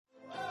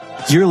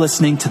You're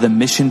listening to the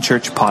Mission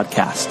Church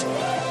podcast.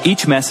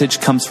 Each message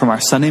comes from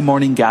our Sunday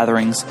morning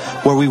gatherings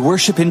where we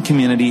worship in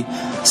community,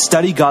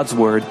 study God's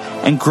Word,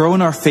 and grow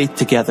in our faith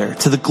together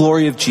to the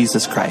glory of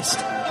Jesus Christ.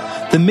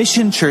 The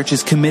Mission Church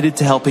is committed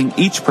to helping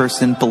each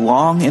person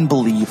belong and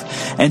believe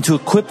and to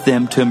equip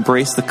them to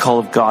embrace the call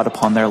of God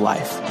upon their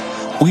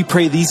life. We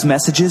pray these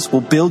messages will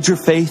build your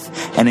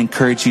faith and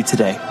encourage you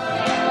today.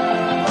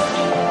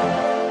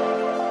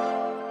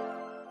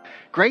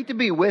 Great to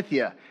be with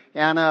you.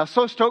 And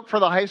so stoked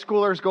for the high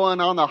schoolers going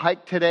on the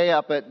hike today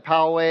up at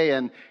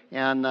Poway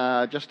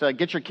and just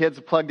get your kids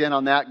plugged in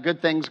on that.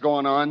 Good things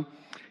going on.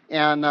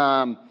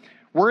 And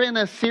we're in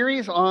a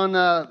series on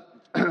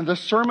the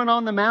Sermon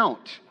on the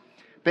Mount.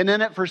 Been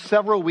in it for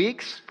several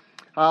weeks.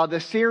 The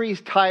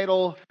series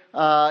title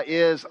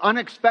is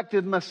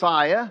Unexpected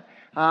Messiah.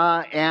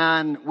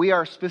 And we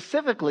are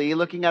specifically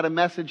looking at a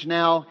message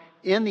now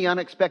in the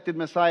Unexpected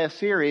Messiah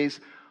series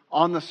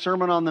on the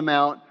Sermon on the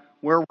Mount,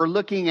 where we're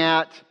looking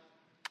at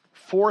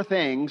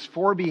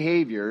four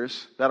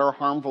behaviors that are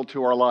harmful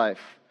to our life.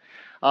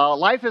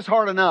 Life is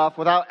hard enough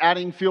without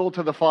adding fuel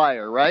to the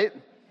fire, right?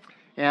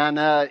 And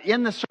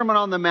in the Sermon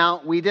on the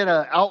Mount, we did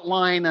an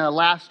outline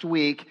last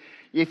week.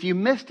 If you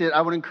missed it,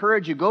 I would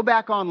encourage you, go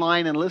back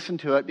online and listen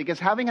to it, because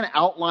having an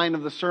outline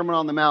of the Sermon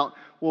on the Mount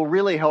will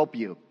really help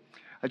you.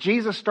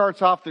 Jesus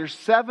starts off, there's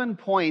 7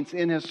 points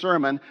in his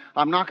sermon.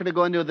 I'm not going to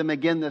go into them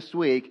again this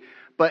week,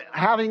 but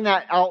having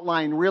that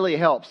outline really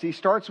helps. He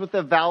starts with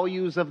the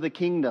values of the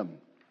kingdom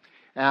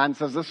and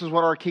says, this is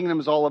what our kingdom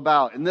is all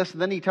about. And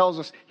then he tells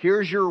us,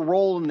 here's your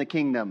role in the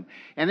kingdom.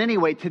 And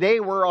anyway,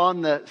 today we're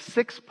on the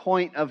 6th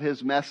point of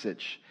his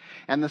message.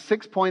 And the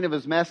 6th point of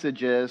his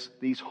message is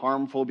these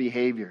harmful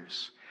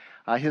behaviors.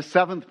 His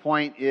 7th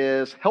point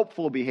is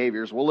helpful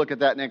behaviors. We'll look at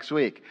that next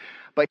week.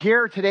 But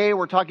here today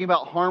we're talking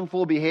about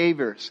harmful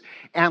behaviors.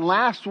 And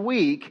last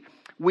week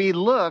we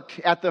looked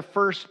at the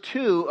first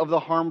 2 of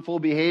the harmful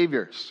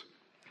behaviors.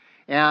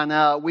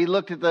 And we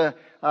looked at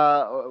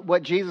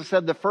what Jesus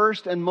said. The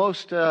first and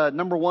most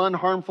number 1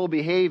 harmful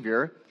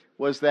behavior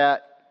was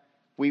that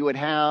we would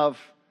have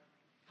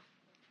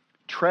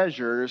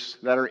treasures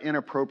that are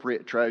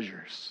inappropriate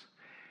treasures.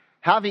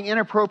 Having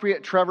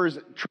inappropriate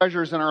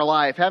treasures in our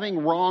life, having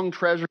wrong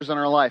treasures in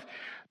our life.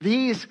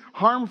 These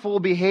harmful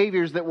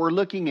behaviors that we're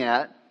looking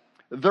at,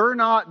 they're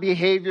not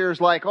behaviors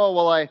like, oh,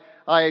 well,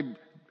 I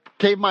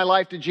gave my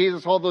life to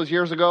Jesus all those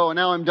years ago and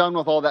now I'm done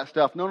with all that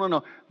stuff.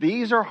 No.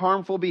 These are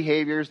harmful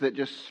behaviors that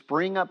just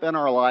spring up in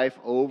our life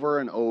over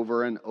and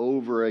over and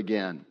over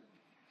again.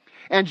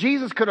 And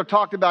Jesus could have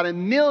talked about a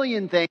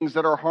million things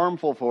that are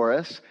harmful for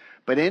us,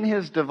 but in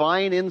his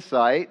divine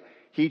insight,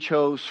 he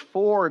chose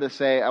 4 to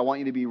say, I want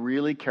you to be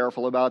really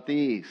careful about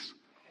these.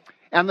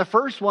 And the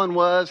first one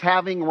was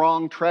having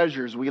wrong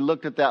treasures. We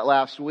looked at that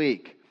last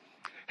week.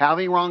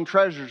 Having wrong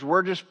treasures.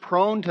 We're just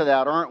prone to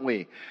that, aren't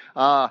we?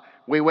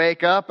 We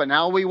wake up and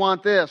now we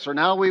want this or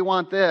now we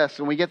want this.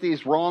 And we get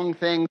these wrong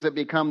things that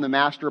become the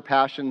master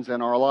passions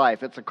in our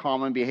life. It's a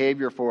common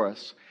behavior for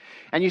us.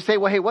 And you say,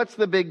 well, hey, what's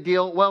the big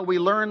deal? Well, we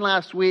learned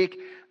last week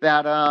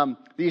that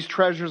these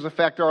treasures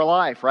affect our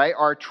life, right?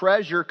 Our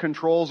treasure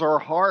controls our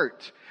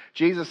heart.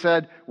 Jesus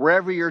said,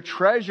 wherever your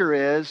treasure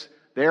is,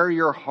 there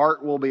your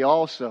heart will be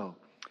also.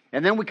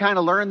 And then we kind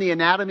of learn the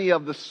anatomy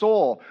of the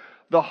soul.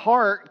 The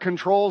heart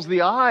controls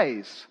the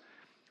eyes.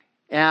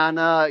 And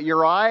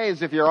your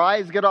eyes, if your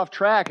eyes get off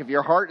track, if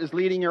your heart is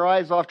leading your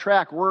eyes off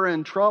track, we're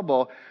in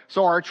trouble.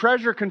 So our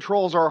treasure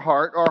controls our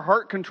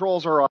heart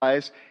controls our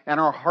eyes, and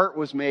our heart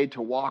was made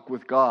to walk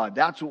with God.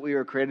 That's what we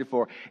were created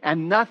for.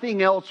 And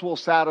nothing else will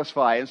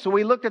satisfy. And so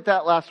we looked at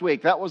that last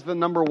week. That was the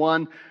number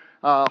 1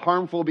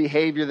 harmful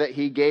behavior that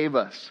he gave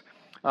us.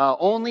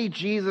 Only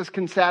Jesus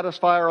can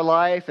satisfy our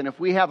life, and if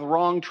we have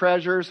wrong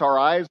treasures, our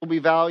eyes will be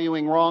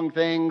valuing wrong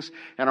things,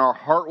 and our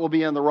heart will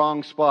be in the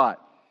wrong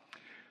spot.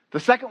 The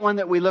second one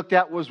that we looked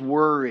at was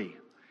worry.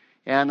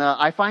 And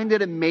I find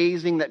it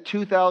amazing that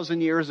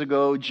 2,000 years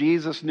ago,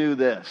 Jesus knew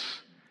this.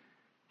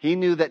 He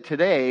knew that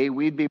today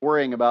we'd be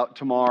worrying about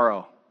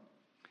tomorrow.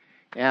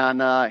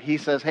 And he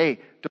says,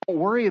 hey, don't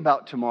worry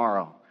about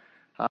tomorrow.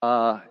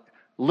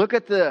 Look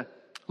at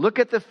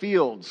the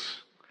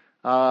fields.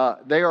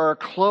 They are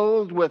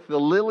clothed with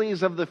the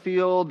lilies of the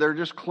field. They're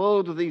just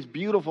clothed with these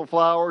beautiful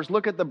flowers.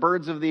 Look at the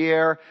birds of the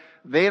air.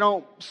 They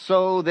don't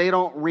sow, they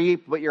don't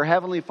reap, but your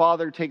heavenly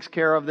Father takes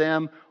care of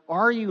them.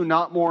 Are you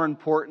not more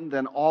important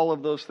than all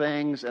of those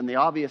things? And the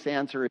obvious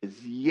answer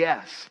is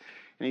yes.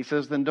 And he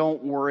says, then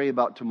don't worry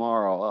about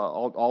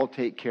tomorrow. I'll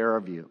take care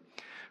of you.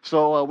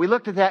 So we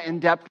looked at that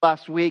in depth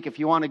last week. If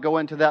you want to go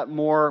into that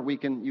more,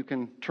 you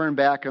can turn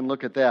back and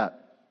look at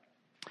that.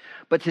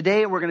 But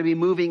today we're going to be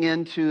moving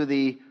into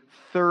the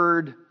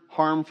 3rd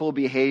harmful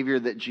behavior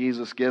that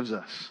Jesus gives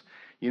us.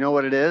 You know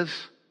what it is?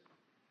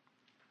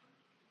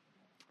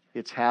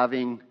 It's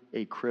having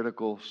a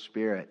critical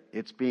spirit.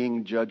 It's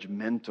being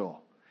judgmental.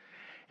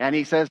 And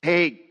he says,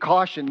 hey,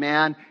 caution,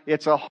 man.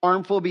 It's a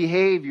harmful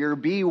behavior.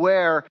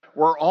 Beware.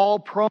 We're all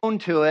prone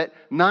to it.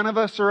 None of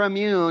us are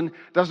immune.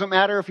 Doesn't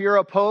matter if you're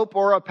a pope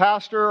or a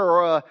pastor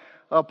or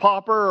a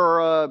pauper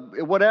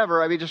or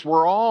whatever. I mean, just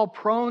we're all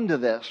prone to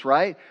this,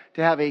 right?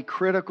 To have a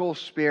critical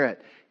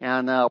spirit.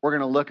 And we're going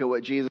to look at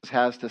what Jesus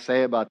has to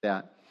say about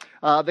that.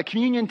 The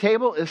communion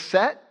table is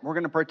set. We're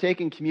going to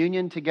partake in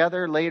communion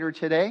together later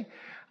today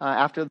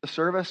after the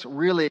service.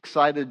 Really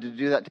excited to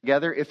do that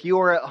together. If you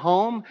are at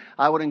home,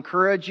 I would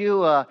encourage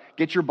you,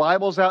 get your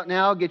Bibles out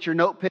now, get your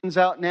note pens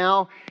out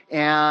now,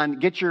 and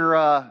get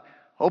your...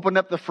 open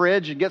up the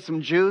fridge and get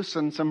some juice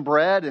and some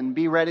bread and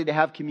be ready to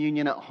have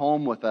communion at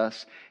home with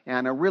us.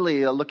 And I'm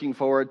really looking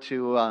forward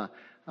to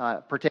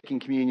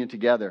partaking communion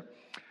together.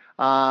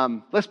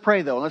 Let's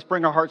pray, though. Let's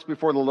bring our hearts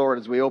before the Lord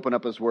as we open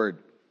up His Word.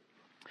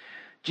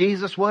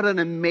 Jesus, what an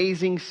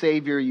amazing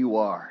Savior you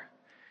are.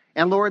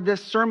 And Lord,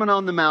 this Sermon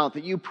on the Mount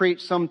that you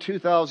preached some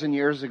 2,000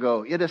 years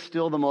ago, it is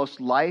still the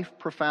most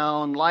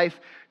life-profound,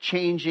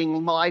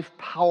 life-changing,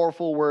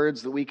 life-powerful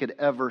words that we could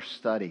ever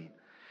study.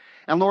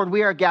 And Lord,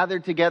 we are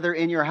gathered together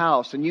in your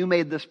house, and you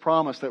made this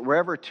promise that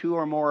wherever two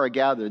or more are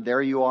gathered,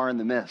 there you are in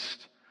the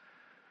midst.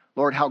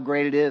 Lord, how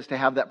great it is to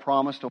have that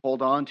promise to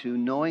hold on to,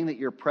 knowing that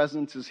your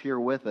presence is here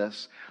with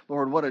us.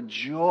 Lord, what a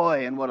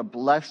joy and what a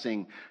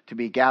blessing to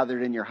be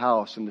gathered in your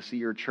house and to see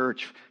your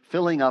church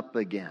filling up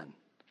again.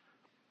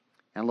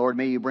 And Lord,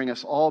 may you bring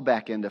us all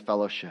back into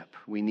fellowship.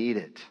 We need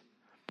it.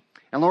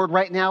 And Lord,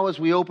 right now as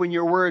we open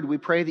your word, we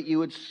pray that you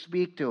would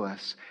speak to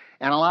us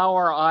and allow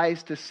our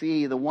eyes to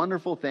see the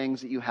wonderful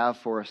things that you have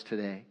for us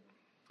today.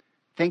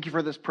 Thank you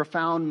for this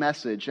profound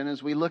message. And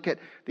as we look at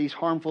these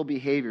harmful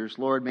behaviors,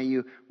 Lord, may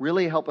you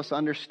really help us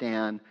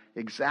understand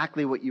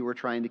exactly what you were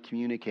trying to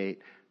communicate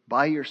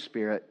by your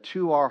Spirit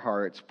to our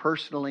hearts,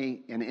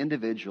 personally and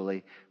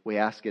individually. We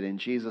ask it in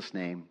Jesus'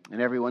 name.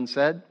 And everyone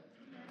said,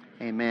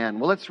 Amen.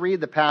 Well, let's read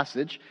the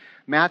passage.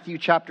 Matthew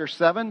chapter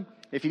 7.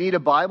 If you need a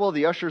Bible,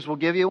 the ushers will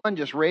give you one.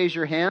 Just raise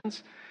your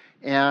hands.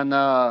 And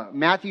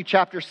Matthew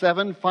chapter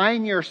 7,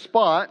 find your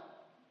spot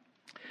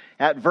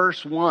at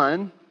verse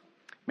 1.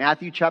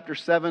 Matthew chapter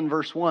 7,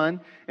 verse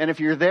 1. And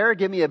if you're there,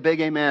 give me a big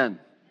amen.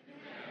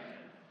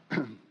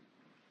 Amen.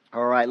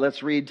 All right,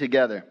 let's read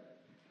together.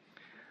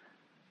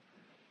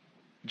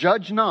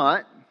 Judge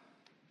not,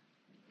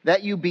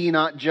 that you be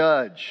not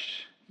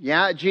judged.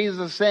 Yeah,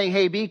 Jesus is saying,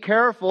 hey, be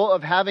careful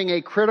of having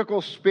a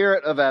critical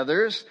spirit of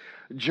others.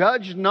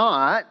 Judge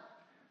not,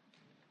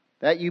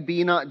 that you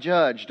be not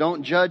judged.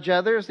 Don't judge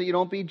others, that you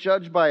don't be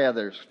judged by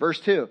others. Verse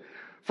 2.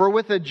 For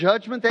with the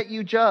judgment that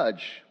you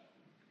judge,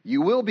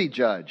 you will be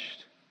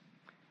judged.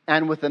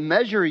 And with the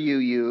measure you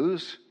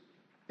use,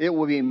 it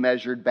will be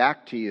measured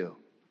back to you.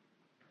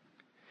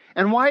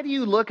 And why do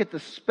you look at the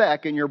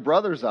speck in your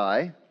brother's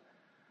eye,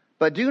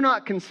 but do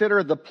not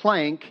consider the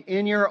plank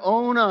in your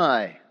own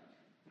eye?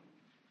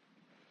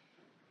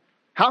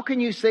 How can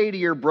you say to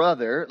your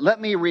brother, let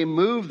me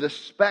remove the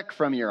speck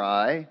from your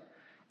eye,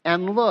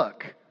 and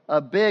look,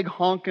 a big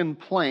honkin'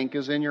 plank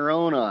is in your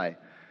own eye?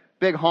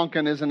 Big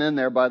honkin' isn't in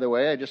there, by the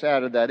way. I just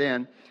added that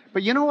in.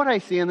 But you know what I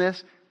see in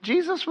this?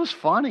 Jesus was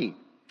funny.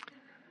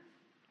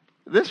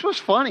 This was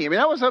funny. I mean,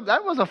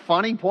 that was a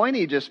funny point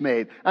he just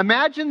made.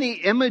 Imagine the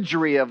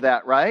imagery of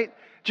that, right?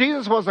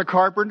 Jesus was a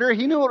carpenter.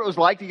 He knew what it was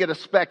like to get a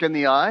speck in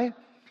the eye.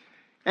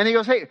 And he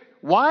goes, hey,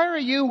 why are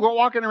you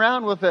walking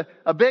around with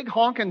a big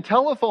honking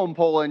telephone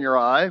pole in your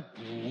eye,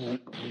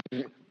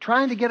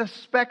 trying to get a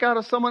speck out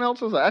of someone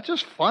else's eye? That's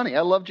just funny.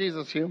 I love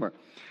Jesus' humor.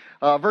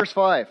 Verse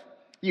 5,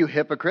 you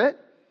hypocrite.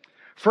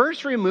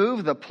 First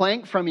remove the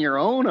plank from your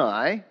own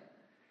eye,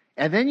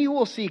 and then you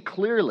will see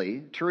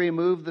clearly to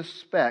remove the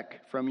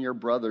speck from your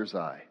brother's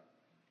eye.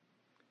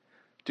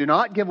 Do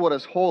not give what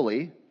is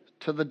holy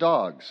to the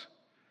dogs,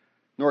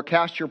 nor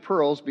cast your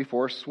pearls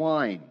before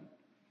swine,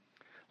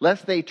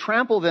 lest they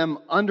trample them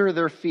under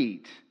their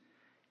feet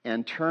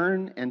and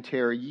turn and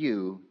tear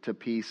you to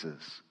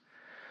pieces.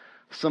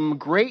 Some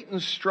great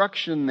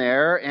instruction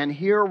there, and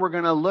here we're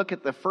going to look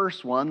at the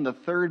first one, the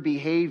third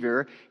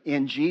behavior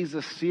in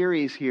Jesus'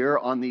 series here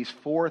on these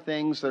four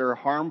things that are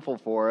harmful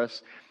for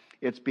us.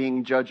 It's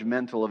being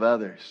judgmental of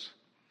others.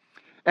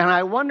 And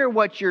I wonder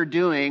what you're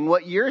doing,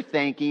 what you're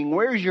thinking,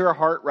 where's your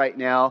heart right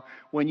now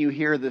when you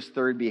hear this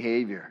third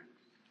behavior?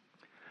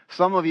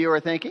 Some of you are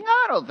thinking,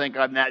 I don't think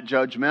I'm that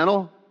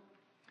judgmental.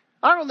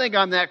 I don't think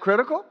I'm that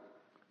critical.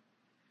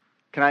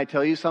 Can I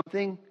tell you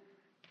something?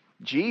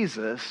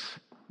 Jesus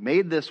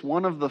made this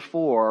one of the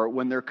four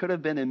when there could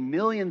have been a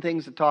million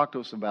things to talk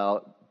to us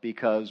about,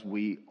 because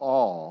we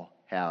all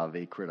have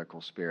a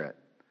critical spirit.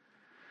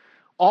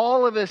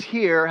 All of us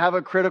here have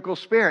a critical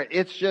spirit.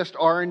 It's just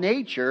our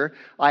nature.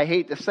 I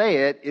hate to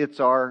say it, it's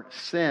our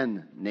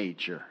sin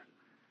nature.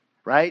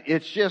 Right?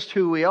 It's just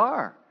who we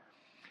are.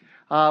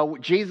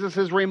 Jesus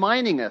is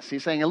reminding us.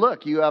 He's saying,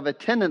 look, you have a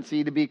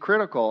tendency to be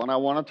critical, and I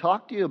want to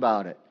talk to you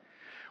about it.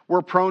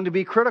 We're prone to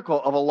be critical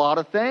of a lot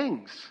of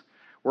things.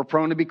 We're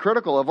prone to be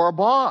critical of our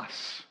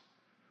boss,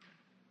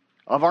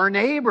 of our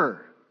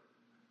neighbor.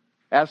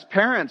 As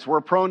parents,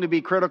 we're prone to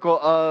be critical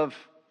of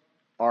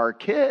our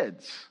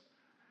kids.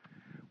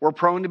 We're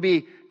prone to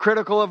be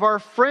critical of our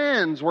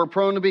friends. We're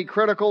prone to be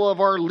critical of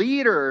our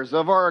leaders,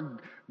 of our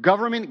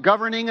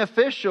governing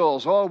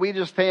officials. Oh, we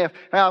just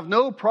have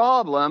no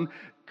problem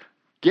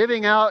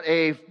giving out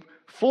a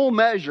full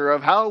measure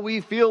of how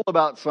we feel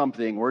about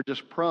something. We're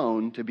just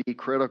prone to be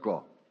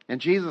critical. And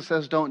Jesus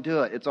says, don't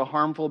do it. It's a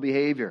harmful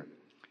behavior.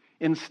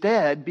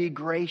 Instead, be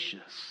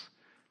gracious.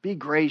 Be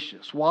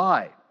gracious.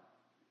 Why?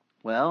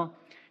 Well,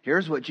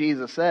 here's what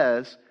Jesus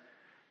says.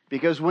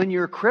 Because when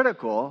you're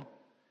critical,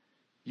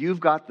 you've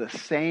got the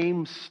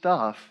same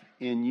stuff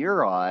in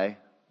your eye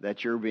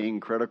that you're being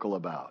critical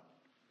about.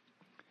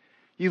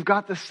 You've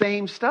got the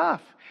same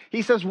stuff.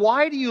 He says,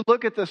 why do you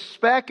look at the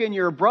speck in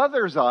your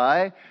brother's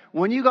eye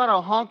when you got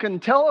a honking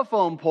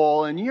telephone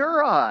pole in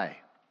your eye?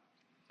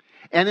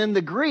 And in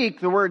the Greek,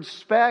 the words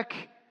speck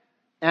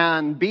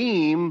and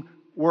beam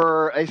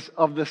were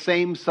of the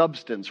same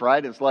substance,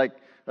 right? It's like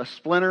a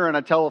splinter and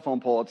a telephone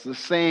pole. It's the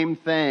same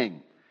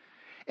thing.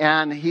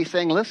 And he's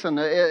saying, listen,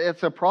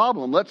 it's a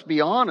problem. Let's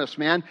be honest,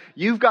 man.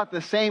 You've got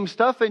the same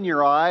stuff in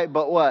your eye,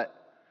 but what?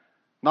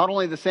 Not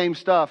only the same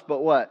stuff,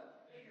 but what?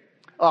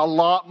 A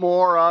lot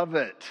more of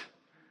it.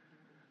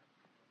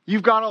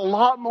 You've got a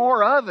lot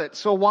more of it.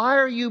 So why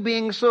are you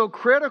being so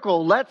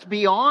critical? Let's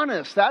be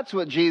honest. That's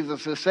what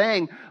Jesus is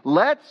saying.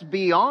 Let's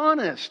be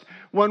honest.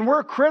 When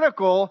we're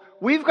critical,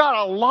 we've got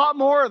a lot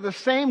more of the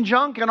same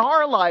junk in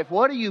our life.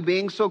 What are you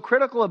being so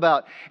critical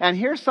about? And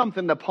here's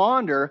something to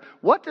ponder.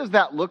 What does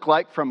that look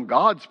like from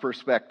God's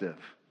perspective?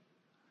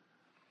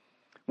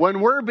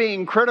 When we're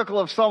being critical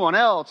of someone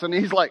else and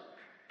he's like,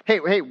 hey,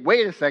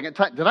 wait a second.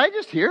 Did I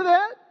just hear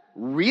that?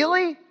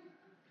 Really?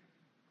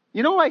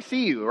 You know I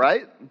see you,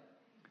 right?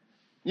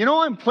 You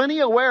know I'm plenty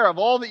aware of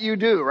all that you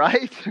do,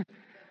 right?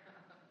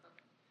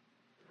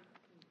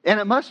 And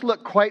it must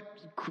look quite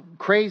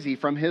crazy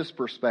from his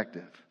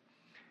perspective.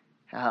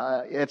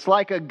 It's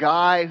like a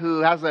guy who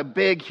has a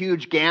big,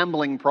 huge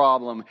gambling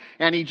problem,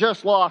 and he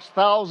just lost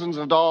thousands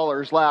of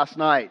dollars last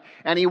night.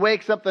 And he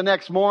wakes up the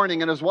next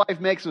morning, and his wife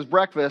makes his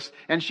breakfast,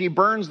 and she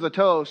burns the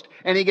toast,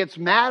 and he gets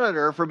mad at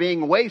her for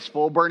being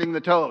wasteful, burning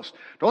the toast.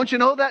 Don't you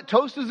know that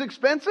toast is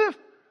expensive?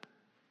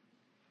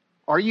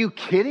 Are you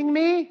kidding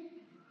me?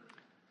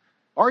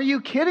 Are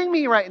you kidding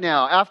me right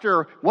now?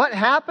 After what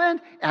happened?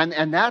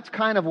 And that's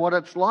kind of what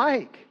it's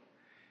like.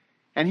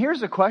 And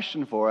here's a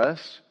question for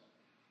us.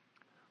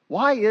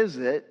 Why is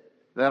it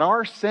that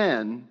our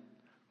sin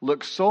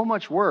looks so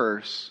much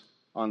worse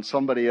on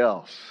somebody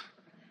else?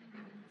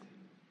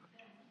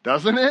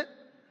 Doesn't it?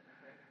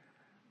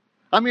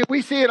 I mean,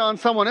 we see it on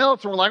someone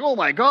else and we're like, oh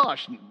my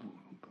gosh,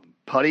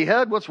 putty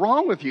head, what's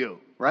wrong with you?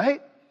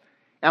 Right?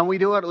 And we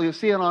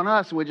see it on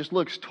us, and it just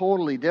looks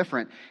totally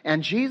different.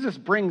 And Jesus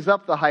brings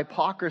up the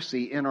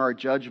hypocrisy in our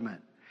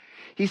judgment.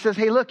 He says,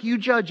 hey, look, you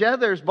judge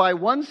others by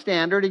one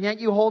standard, and yet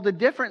you hold a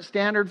different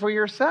standard for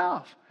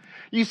yourself.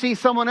 You see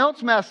someone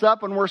else mess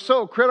up, and we're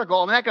so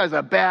critical, and that guy's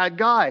a bad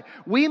guy.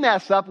 We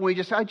mess up,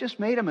 and I just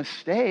made a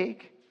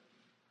mistake.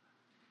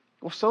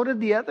 Well, so did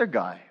the other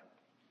guy.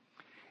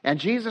 And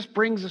Jesus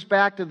brings us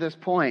back to this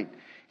point.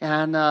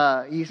 And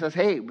he says,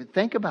 hey,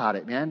 think about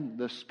it, man.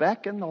 The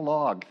speck and the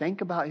log.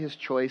 Think about his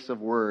choice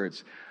of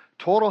words.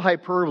 Total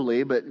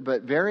hyperbole,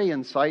 but very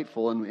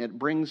insightful, and it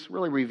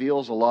really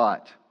reveals a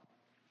lot.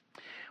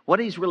 What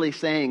he's really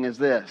saying is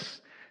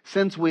this.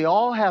 Since we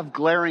all have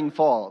glaring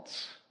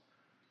faults,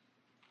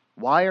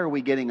 why are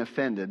we getting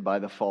offended by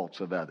the faults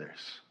of others?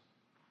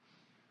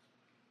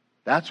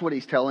 That's what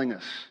he's telling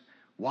us.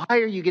 Why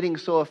are you getting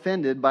so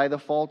offended by the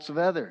faults of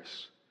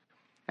others?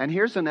 And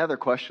here's another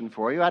question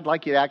for you. I'd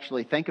like you to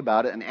actually think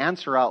about it and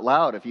answer out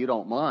loud if you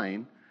don't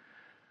mind.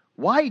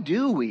 Why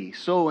do we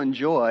so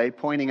enjoy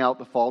pointing out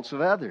the faults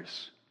of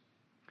others?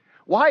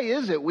 Why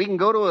is it we can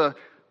go to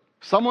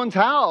someone's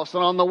house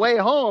and on the way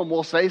home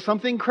we'll say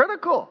something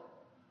critical?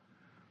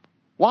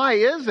 Why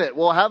is it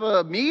we'll have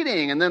a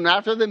meeting and then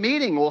after the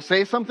meeting we'll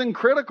say something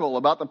critical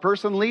about the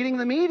person leading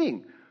the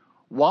meeting?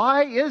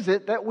 Why is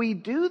it that we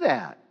do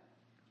that?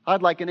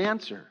 I'd like an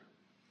answer.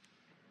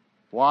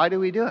 Why do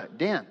we do it?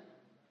 Dan?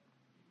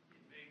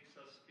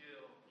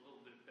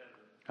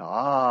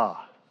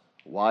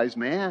 Wise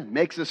man.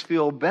 Makes us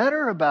feel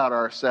better about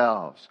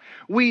ourselves.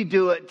 We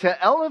do it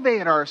to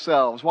elevate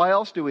ourselves. Why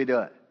else do we do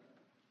it?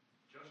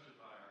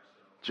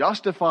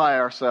 Justify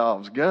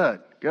ourselves. Good.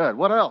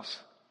 What else?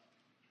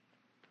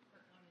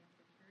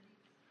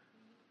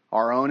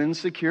 Our own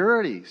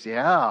insecurities.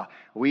 Yeah.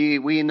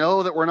 We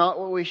know that we're not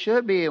what we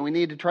should be, and we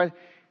need to try.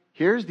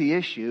 Here's the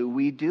issue.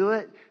 We do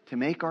it to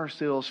make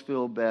ourselves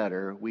feel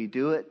better. We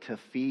do it to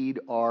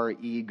feed our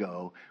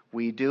ego.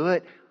 We do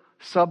it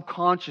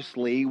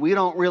subconsciously. We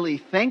don't really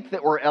think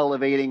that we're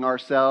elevating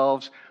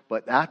ourselves,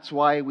 but that's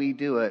why we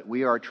do it.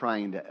 We are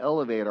trying to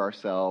elevate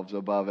ourselves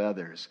above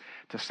others,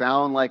 to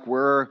sound like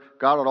we're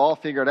got it all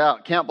figured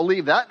out. Can't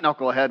believe that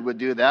knucklehead would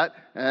do that,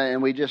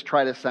 and we just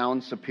try to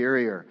sound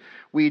superior.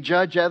 We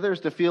judge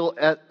others to feel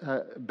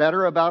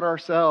better about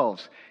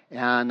ourselves,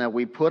 and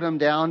we put them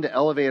down to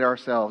elevate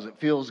ourselves. It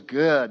feels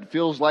good.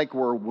 Feels like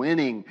we're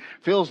winning.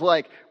 Feels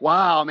like,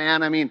 wow,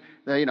 man, I mean,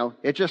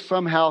 it just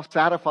somehow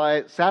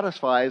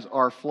satisfies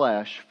our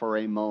flesh for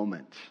a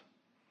moment.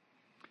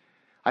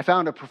 I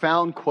found a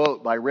profound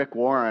quote by Rick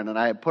Warren, and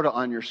I put it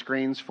on your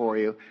screens for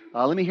you.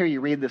 Let me hear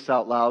you read this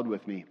out loud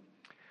with me.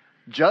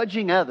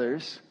 Judging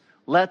others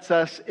lets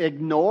us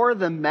ignore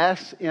the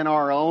mess in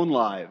our own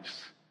lives.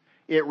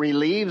 It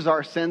relieves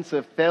our sense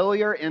of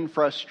failure and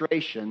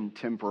frustration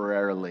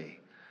temporarily.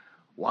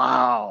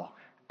 Wow.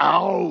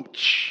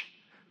 Ouch.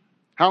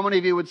 How many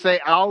of you would say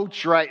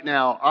ouch right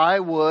now? I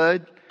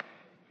would.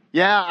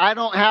 Yeah,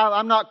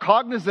 I'm not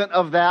cognizant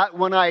of that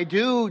when I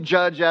do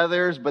judge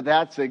others, but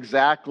that's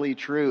exactly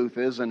truth,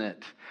 isn't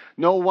it?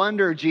 No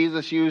wonder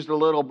Jesus used a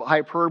little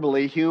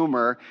hyperbole,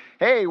 humor.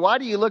 Hey, why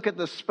do you look at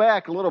the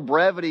speck, a little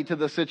brevity to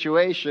the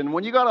situation,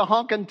 when you got a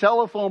honking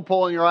telephone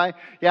pole in your eye?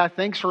 Yeah,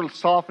 thanks for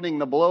softening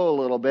the blow a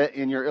little bit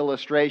in your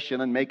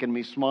illustration and making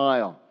me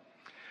smile.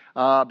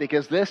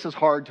 Because this is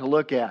hard to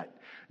look at.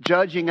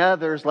 Judging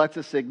others lets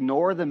us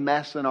ignore the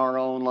mess in our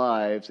own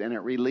lives, and it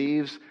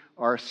relieves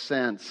our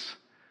sense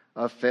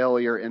of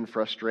failure and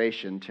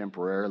frustration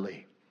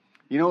temporarily.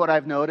 You know what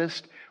I've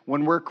noticed?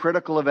 When we're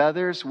critical of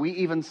others, we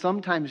even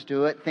sometimes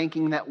do it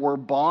thinking that we're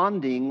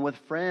bonding with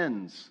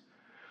friends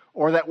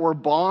or that we're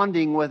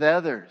bonding with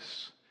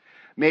others.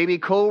 Maybe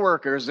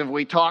coworkers, if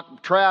we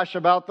talk trash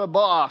about the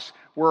boss,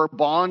 we're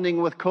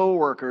bonding with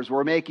coworkers.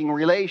 We're making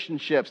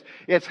relationships.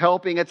 It's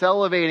helping, it's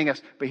elevating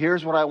us. But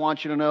here's what I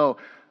want you to know.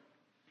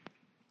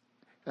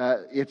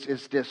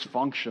 It's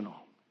dysfunctional.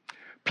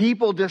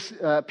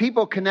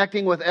 People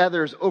connecting with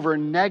others over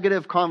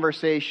negative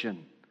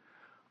conversation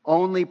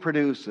only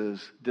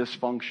produces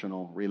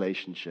dysfunctional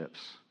relationships.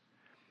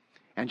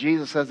 And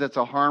Jesus says it's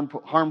a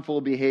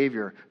harmful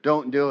behavior.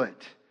 Don't do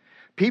it.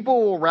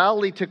 People will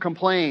rally to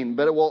complain,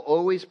 but it will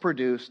always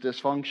produce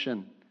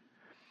dysfunction.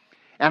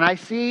 And I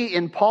see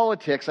in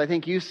politics, I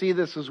think you see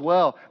this as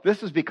well,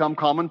 this has become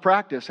common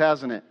practice,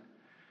 hasn't it?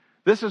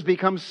 This has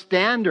become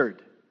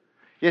standard.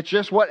 It's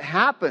just what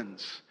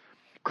happens.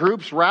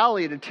 Groups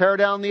rally to tear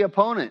down the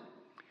opponent.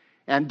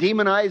 And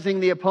demonizing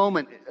the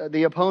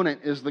opponent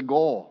is the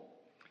goal.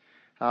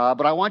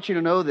 But I want you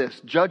to know this.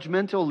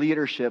 Judgmental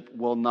leadership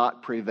will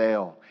not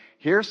prevail.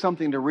 Here's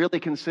something to really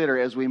consider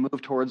as we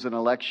move towards an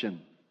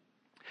election.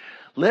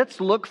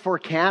 Let's look for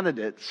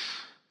candidates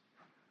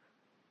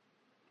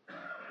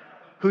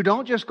who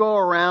don't just go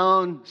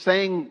around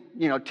saying,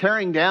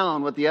 tearing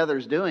down what the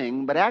other's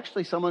doing, but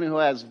actually someone who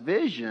has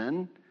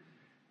vision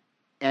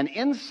and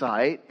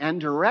insight and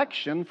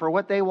direction for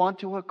what they want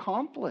to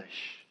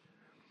accomplish.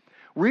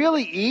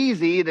 Really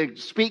easy to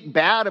speak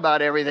bad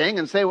about everything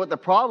and say what the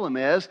problem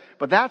is,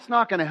 but that's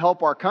not going to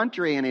help our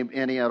country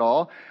any at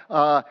all.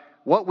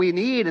 What we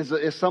need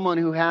is someone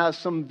who has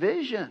some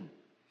vision.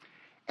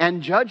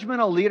 And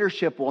judgmental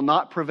leadership will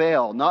not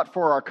prevail, not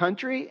for our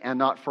country and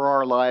not for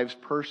our lives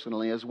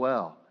personally as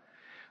well.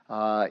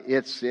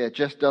 It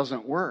just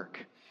doesn't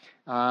work.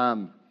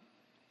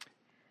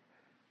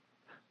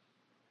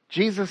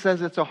 Jesus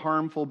says it's a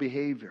harmful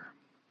behavior.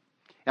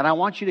 And I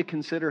want you to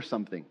consider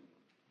something.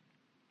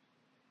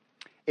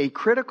 A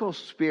critical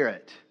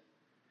spirit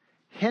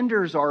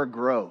hinders our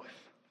growth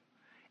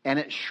and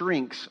it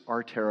shrinks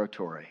our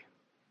territory.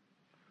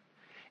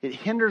 It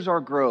hinders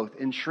our growth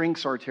and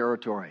shrinks our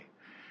territory.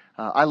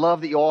 I love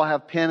that you all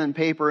have pen and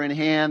paper in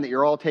hand, that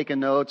you're all taking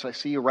notes. I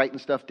see you writing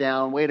stuff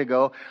down. Way to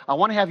go. I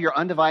want to have your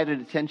undivided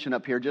attention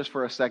up here just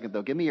for a second,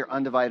 though. Give me your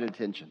undivided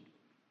attention.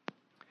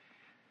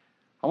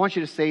 I want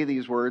you to say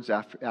these words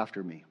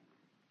after me.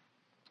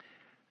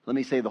 Let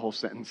me say the whole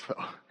sentence,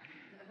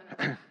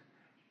 though.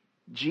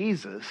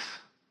 Jesus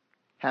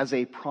has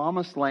a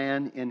promised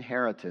land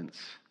inheritance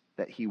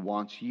that he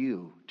wants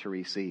you to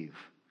receive.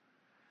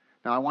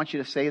 Now, I want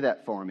you to say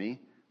that for me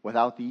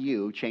without the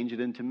you. Change it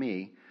into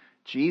me.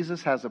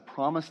 Jesus has a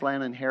promised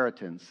land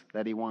inheritance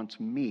that he wants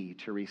me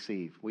to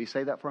receive. Will you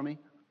say that for me?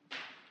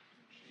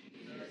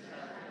 Jesus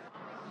has a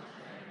promised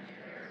land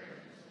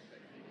inheritance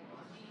that he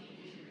wants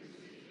me to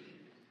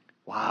receive.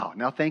 Wow.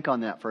 Now think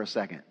on that for a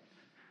second.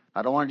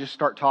 I don't want to just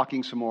start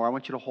talking some more. I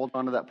want you to hold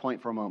on to that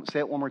point for a moment. Say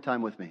it one more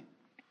time with me.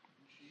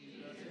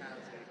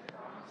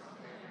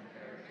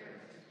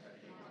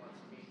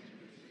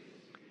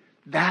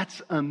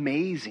 That's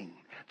amazing.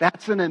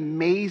 That's an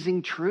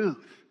amazing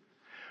truth.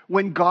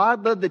 When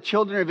God led the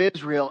children of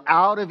Israel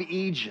out of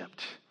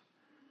Egypt,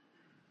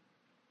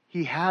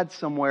 he had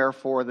somewhere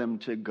for them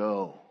to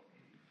go.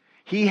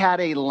 He had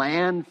a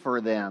land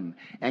for them.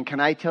 And can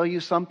I tell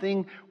you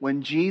something?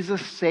 When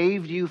Jesus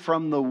saved you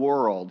from the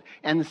world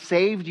and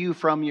saved you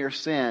from your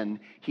sin,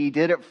 he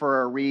did it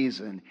for a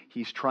reason.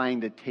 He's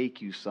trying to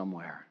take you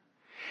somewhere.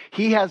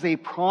 He has a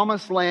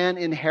promised land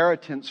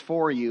inheritance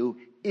for you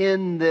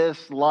in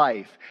this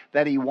life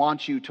that he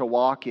wants you to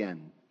walk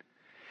in.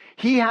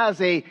 He has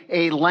a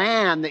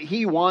land that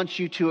he wants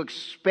you to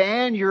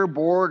expand your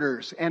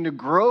borders and to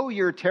grow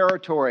your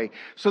territory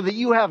so that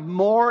you have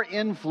more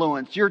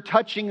influence. You're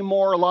touching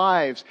more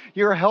lives.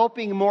 You're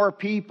helping more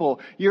people.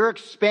 You're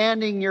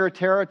expanding your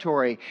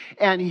territory.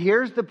 And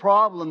here's the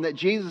problem that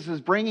Jesus is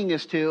bringing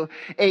us to.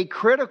 A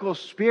critical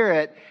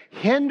spirit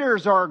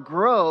hinders our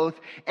growth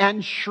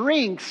and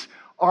shrinks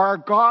our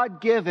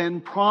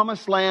God-given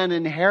promised land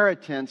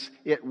inheritance.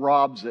 It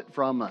robs it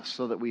from us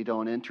so that we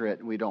don't enter it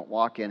and we don't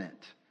walk in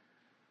it.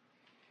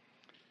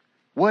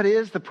 What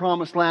is the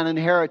promised land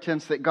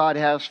inheritance that God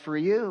has for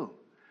you?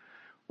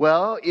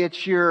 Well,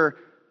 it's your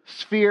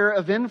sphere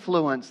of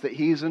influence that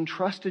He's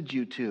entrusted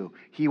you to.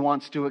 He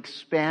wants to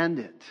expand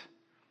it.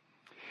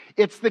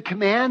 It's the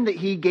command that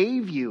He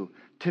gave you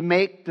to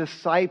make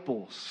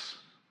disciples,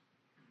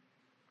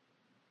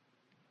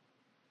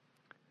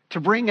 to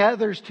bring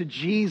others to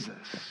Jesus,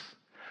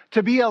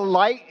 to be a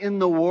light in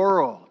the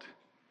world,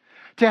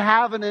 to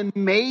have an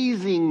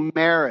amazing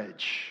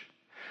marriage,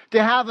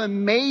 to have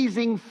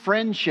amazing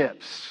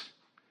friendships,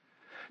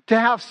 to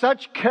have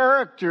such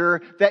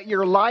character that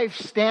your life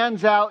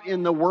stands out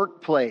in the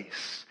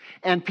workplace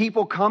and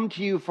people come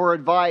to you for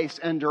advice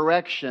and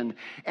direction,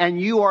 and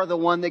you are the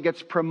one that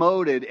gets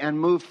promoted and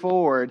moved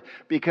forward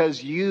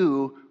because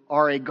you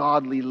are a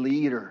godly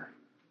leader.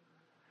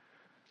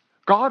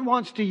 God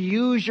wants to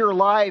use your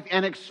life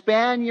and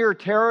expand your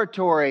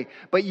territory,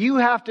 but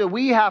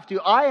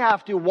I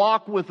have to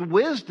walk with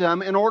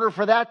wisdom in order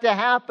for that to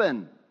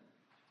happen.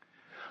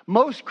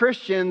 Most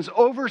Christians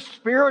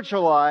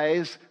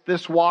over-spiritualize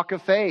this walk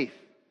of faith.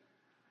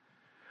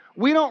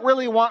 We don't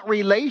really want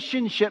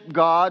relationship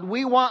God.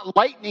 We want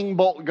lightning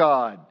bolt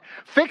God.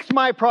 Fix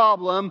my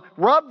problem,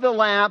 rub the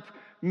lamp,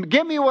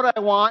 give me what I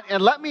want,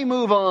 and let me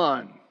move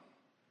on.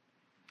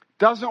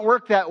 Doesn't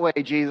work that way,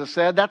 Jesus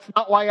said. That's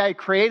not why I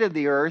created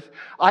the earth.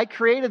 I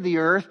created the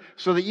earth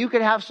so that you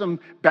could have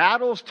some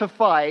battles to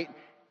fight,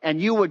 and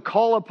you would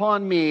call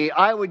upon me.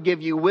 I would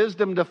give you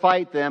wisdom to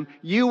fight them.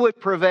 You would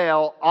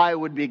prevail. I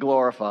would be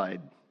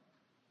glorified.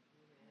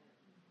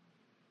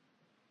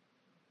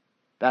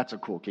 That's a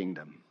cool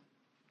kingdom.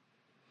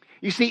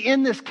 You see,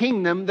 in this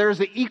kingdom, there's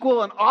an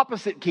equal and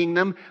opposite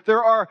kingdom.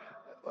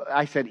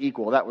 I said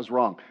equal, that was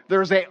wrong.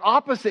 There's an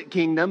opposite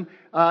kingdom,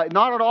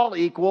 not at all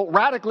equal,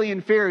 radically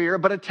inferior,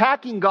 but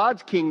attacking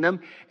God's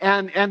kingdom.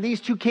 And these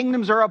two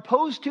kingdoms are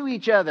opposed to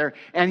each other.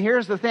 And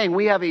here's the thing,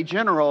 we have a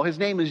general, his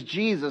name is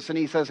Jesus, and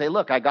he says, hey,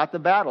 look, I got the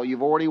battle.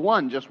 You've already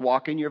won. Just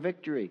walk in your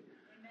victory.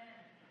 Amen.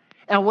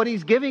 And what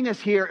he's giving us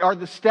here are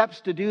the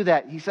steps to do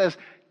that. He says,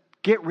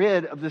 get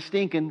rid of the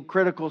stinking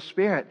critical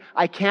spirit.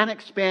 I can't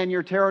expand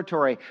your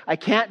territory. I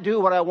can't do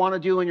what I want to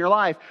do in your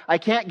life. I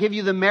can't give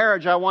you the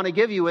marriage I want to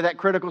give you with that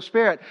critical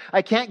spirit.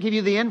 I can't give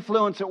you the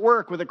influence at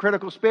work with a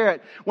critical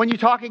spirit. When you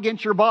talk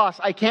against your boss,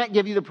 I can't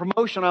give you the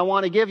promotion I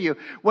want to give you.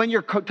 When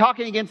you're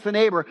talking against the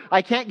neighbor,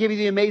 I can't give you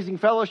the amazing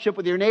fellowship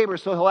with your neighbor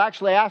so he'll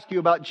actually ask you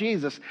about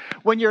Jesus.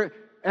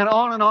 And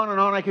on and on and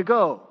on I could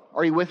go.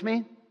 Are you with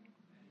me?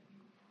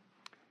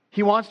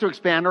 He wants to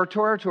expand our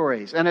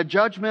territories. And a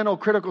judgmental,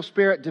 critical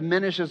spirit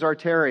diminishes our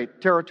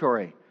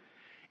territory.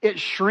 It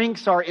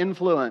shrinks our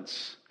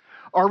influence.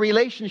 Our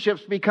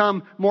relationships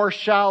become more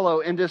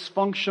shallow and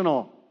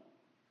dysfunctional.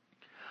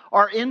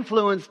 Our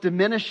influence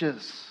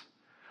diminishes.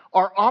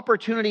 Our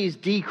opportunities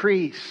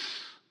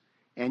decrease.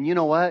 And you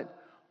know what?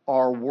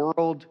 Our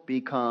world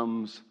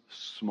becomes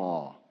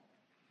small.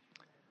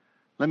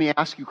 Let me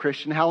ask you,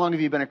 Christian, how long have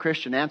you been a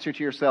Christian? Answer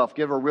to yourself.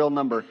 Give a real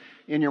number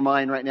in your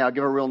mind right now.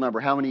 Give a real number.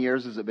 How many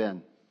years has it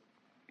been?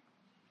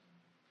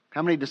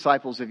 How many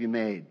disciples have you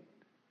made?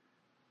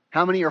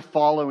 How many are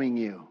following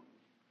you?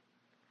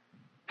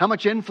 How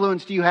much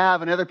influence do you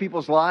have in other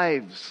people's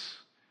lives?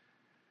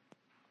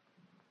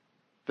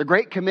 The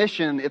Great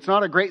Commission, it's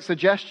not a great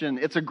suggestion.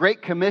 It's a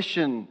great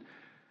commission.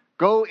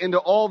 Go into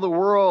all the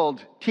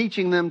world,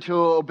 teaching them to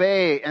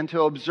obey and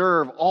to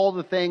observe all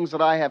the things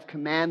that I have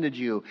commanded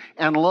you.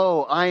 And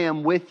lo, I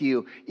am with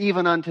you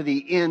even unto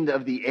the end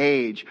of the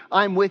age.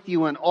 I'm with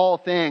you in all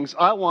things.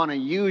 I want to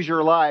use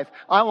your life.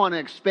 I want to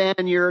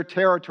expand your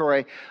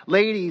territory.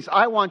 Ladies,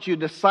 I want you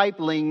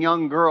discipling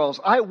young girls.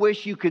 I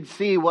wish you could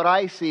see what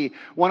I see.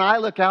 When I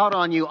look out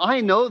on you,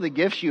 I know the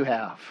gifts you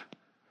have.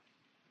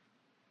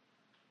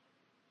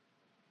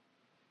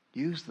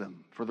 Use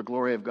them for the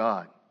glory of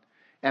God.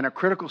 And a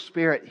critical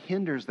spirit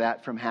hinders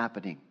that from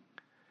happening.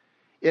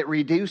 It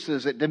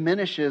reduces, it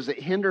diminishes, it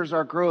hinders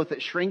our growth,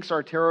 it shrinks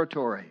our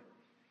territory.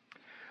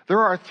 There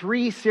are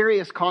 3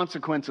 serious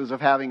consequences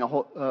of having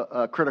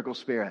a critical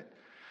spirit.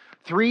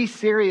 3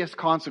 serious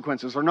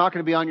consequences. They're not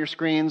going to be on your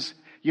screens.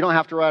 You don't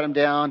have to write them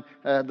down.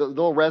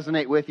 They'll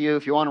resonate with you.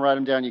 If you want to write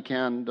them down, you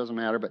can. It doesn't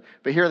matter.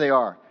 But here they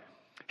are.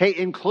 Hey,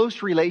 in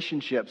close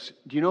relationships,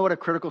 do you know what a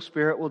critical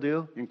spirit will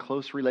do in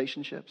close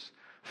relationships?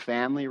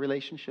 Family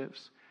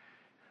relationships?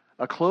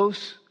 A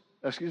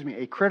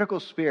critical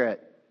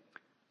spirit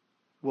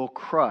will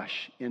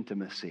crush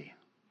intimacy.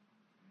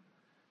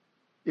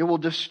 It will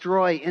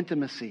destroy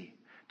intimacy.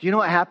 Do you know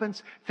what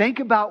happens? Think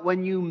about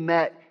when you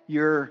met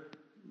your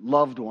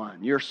loved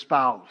one, your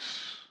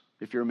spouse,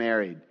 if you're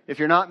married. If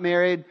you're not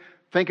married,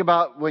 think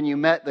about when you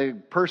met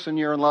the person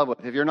you're in love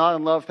with. If you're not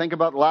in love, think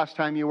about the last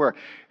time you were.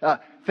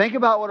 Think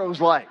about what it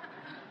was like.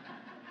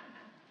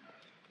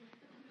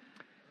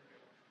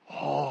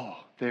 Oh,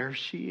 there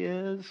she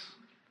is.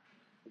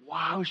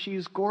 Wow,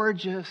 she's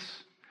gorgeous.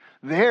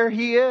 There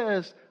he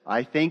is.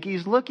 I think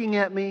he's looking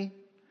at me.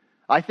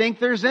 I think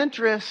there's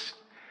interest.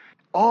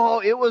 Oh,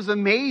 it was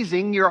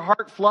amazing. Your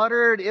heart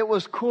fluttered. It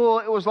was cool.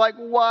 It was like,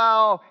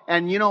 wow.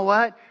 And you know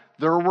what?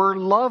 There were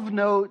love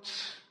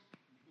notes.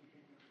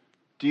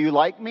 Do you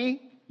like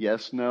me?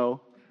 Yes,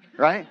 no.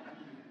 Right?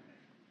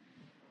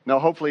 No,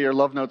 hopefully your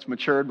love notes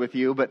matured with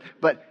you,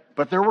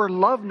 but there were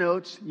love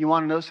notes. You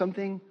want to know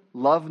something?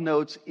 Love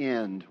notes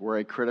end where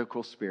a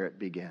critical spirit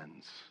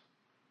begins.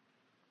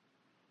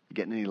 You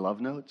getting any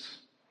love notes?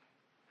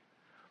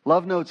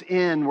 Love notes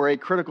end where a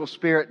critical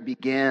spirit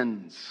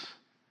begins.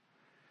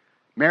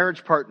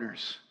 Marriage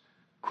partners,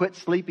 quit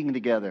sleeping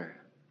together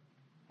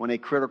when a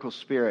critical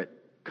spirit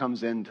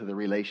comes into the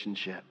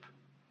relationship.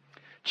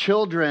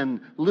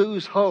 Children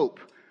lose hope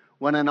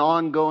when an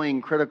ongoing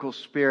critical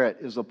spirit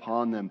is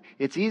upon them.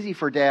 It's easy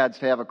for dads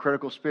to have a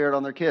critical spirit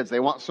on their kids.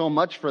 They want so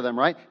much for them,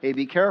 right? Hey,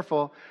 be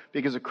careful,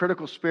 because a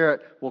critical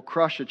spirit will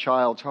crush a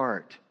child's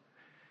heart.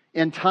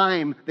 In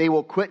time, they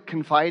will quit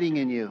confiding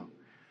in you.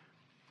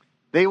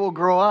 They will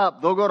grow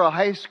up, they'll go to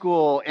high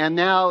school, and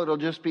now it'll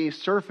just be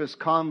surface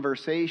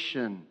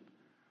conversation.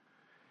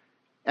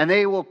 And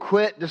they will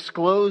quit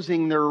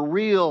disclosing their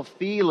real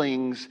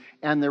feelings,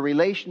 and the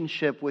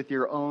relationship with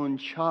your own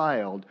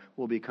child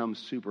will become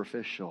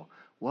superficial.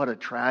 What a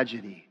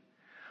tragedy.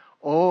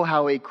 Oh,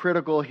 how a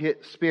critical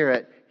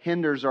spirit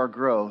hinders our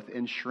growth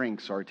and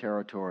shrinks our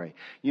territory.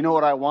 You know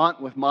what I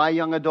want with my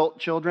young adult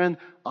children?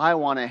 I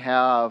want to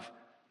have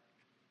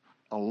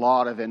a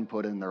lot of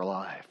input in their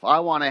life.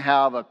 I want to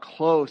have a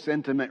close,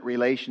 intimate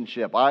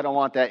relationship. I don't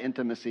want that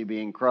intimacy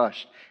being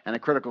crushed, and a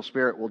critical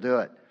spirit will do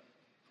it.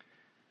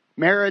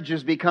 Marriage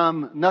has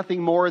become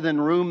nothing more than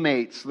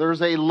roommates.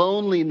 There's a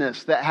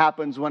loneliness that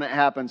happens when it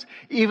happens.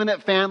 Even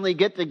at family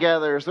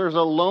get-togethers, there's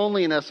a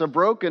loneliness, a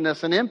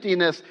brokenness, an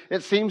emptiness.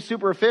 It seems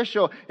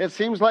superficial. It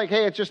seems like,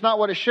 hey, it's just not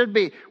what it should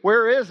be.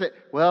 Where is it?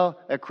 Well,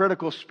 a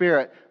critical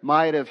spirit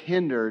might have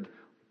hindered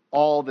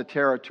all the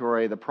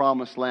territory, the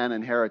promised land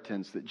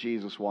inheritance that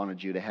Jesus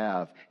wanted you to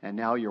have. And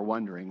now you're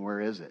wondering,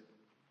 where is it?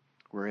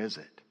 Where is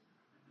it?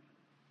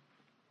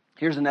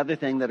 Here's another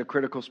thing that a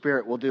critical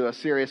spirit will do, a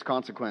serious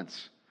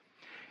consequence.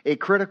 A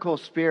critical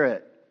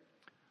spirit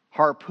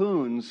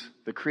harpoons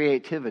the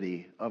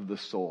creativity of the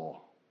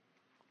soul.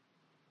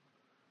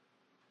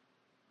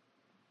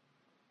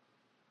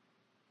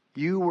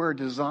 You were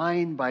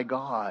designed by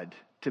God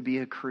to be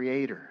a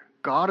creator.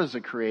 God is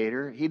a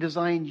creator. He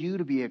designed you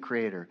to be a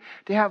creator,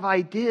 to have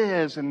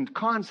ideas and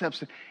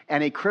concepts,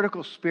 and a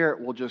critical spirit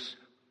will just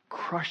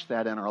crush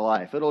that in our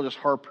life. It'll just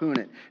harpoon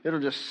it. It'll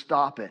just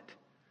stop it.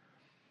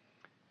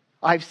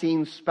 I've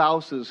seen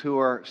spouses who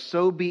are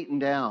so beaten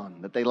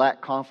down that they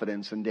lack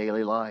confidence in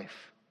daily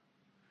life.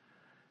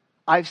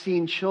 I've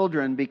seen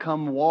children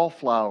become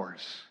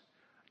wallflowers,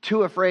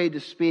 too afraid to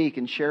speak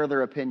and share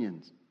their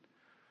opinions,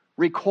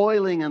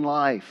 recoiling in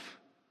life,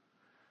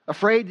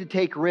 afraid to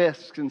take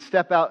risks and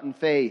step out in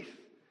faith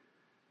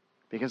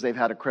because they've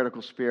had a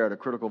critical spirit, a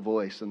critical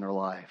voice in their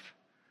life.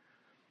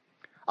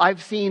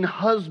 I've seen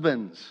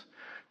husbands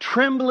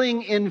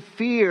trembling in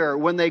fear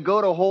when they go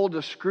to hold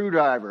a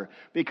screwdriver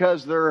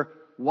because their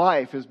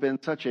wife has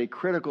been such a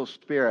critical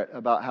spirit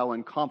about how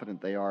incompetent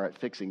they are at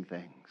fixing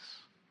things.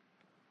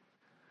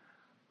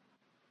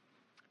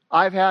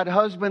 I've had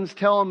husbands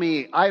tell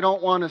me, I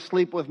don't want to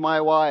sleep with my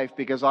wife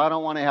because I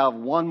don't want to have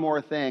one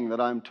more thing that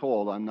I'm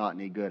told I'm not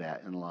any good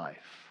at in life.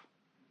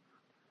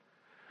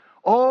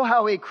 Oh,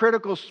 how a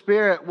critical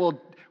spirit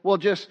will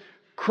just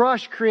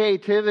crush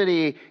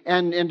creativity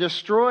and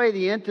destroy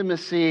the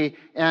intimacy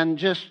and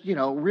just,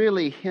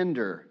 really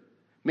hinder.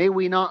 May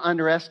we not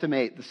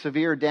underestimate the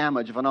severe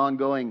damage of an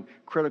ongoing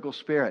critical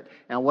spirit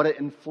and what it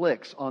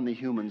inflicts on the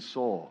human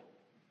soul.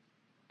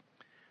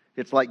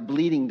 It's like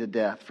bleeding to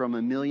death from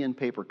 1,000,000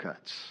 paper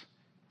cuts.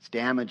 It's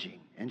damaging.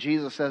 And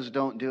Jesus says,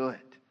 don't do it.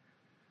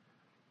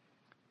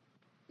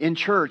 In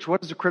church,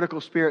 what does a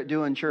critical spirit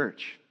do in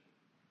church?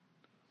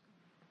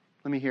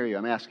 Let me hear you.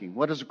 I'm asking.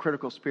 What does a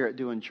critical spirit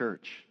do in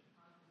church?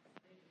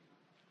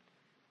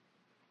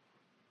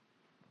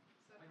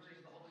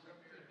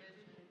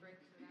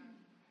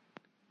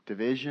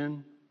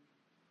 Division.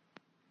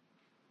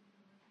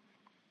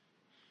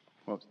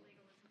 Well,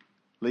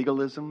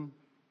 legalism.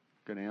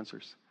 Good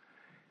answers.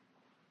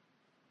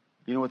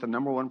 You know what the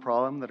number one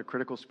problem that a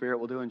critical spirit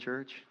will do in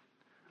church?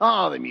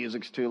 Oh, the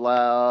music's too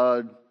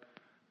loud.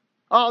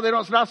 Oh, they're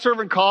not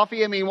serving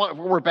coffee. I mean,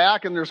 we're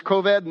back and there's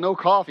COVID and no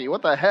coffee.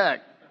 What the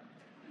heck?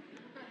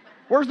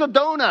 Where's the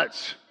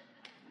donuts?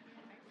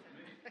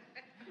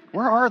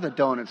 Where are the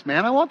donuts,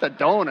 man? I want the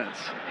donuts.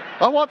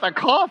 I want the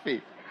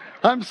coffee.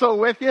 I'm so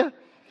with you.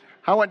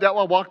 I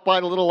walked by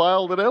the little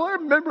aisle today. I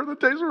remember the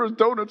days where there was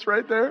donuts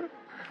right there.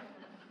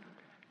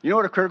 You know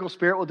what a critical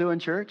spirit will do in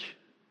church?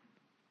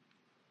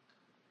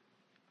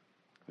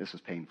 This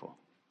is painful.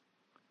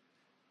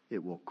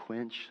 It will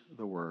quench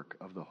the work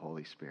of the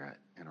Holy Spirit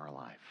in our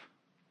life.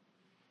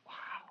 Wow.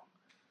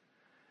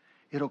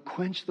 It'll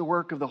quench the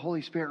work of the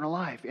Holy Spirit in our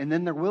life. And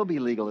then there will be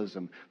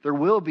legalism. There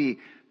will be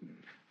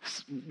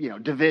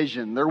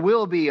division. There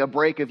will be a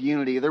break of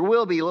unity. There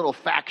will be little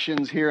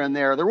factions here and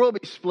there. There will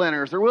be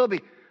splinters. There will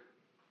be...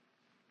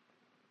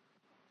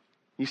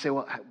 You say,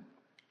 well,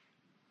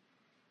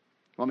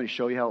 want me to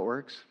show you how it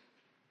works?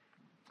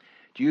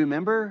 Do you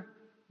remember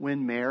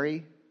when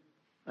Mary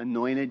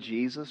anointed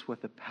Jesus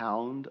with a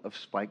pound of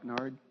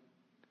spikenard?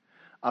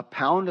 A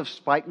pound of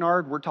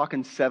spikenard, we're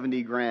talking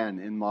 70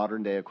 grand in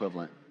modern day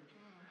equivalent.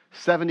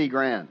 70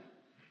 grand.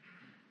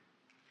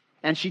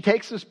 And she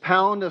takes this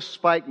pound of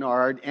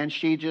spikenard and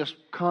she just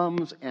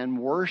comes and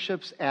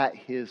worships at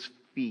his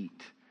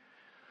feet.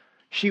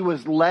 She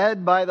was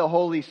led by the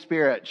Holy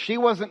Spirit. She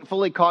wasn't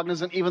fully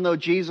cognizant, even though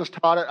Jesus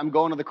taught it, I'm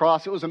going to the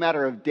cross. It was a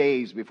matter of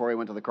days before he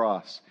went to the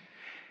cross.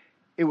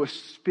 It was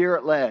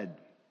Spirit-led.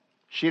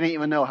 She didn't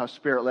even know how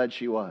Spirit-led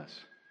she was.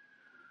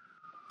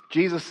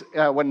 Jesus,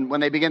 when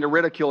they began to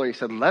ridicule her, he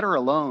said, let her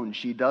alone.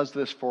 She does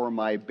this for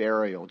my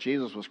burial.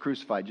 Jesus was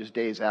crucified just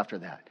days after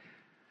that.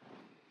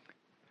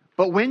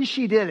 But when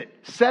she did it,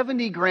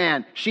 70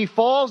 grand, she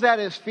falls at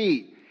his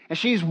feet and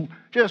she's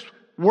just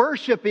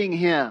worshiping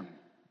him.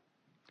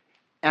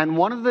 And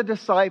one of the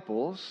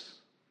disciples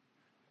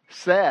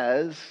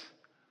says,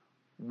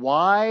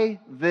 why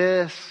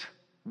this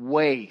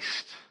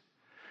waste?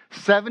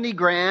 70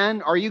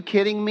 grand? Are you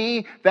kidding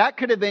me? That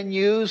could have been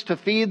used to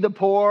feed the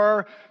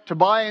poor, to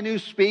buy a new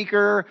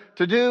speaker,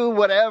 to do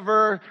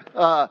whatever.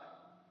 That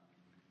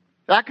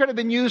could have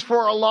been used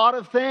for a lot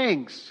of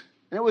things.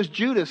 And it was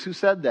Judas who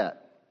said that.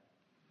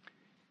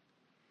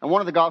 And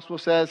one of the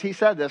Gospels says he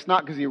said this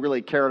not because he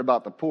really cared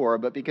about the poor,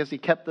 but because he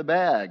kept the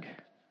bag.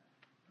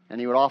 And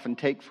he would often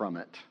take from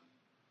it.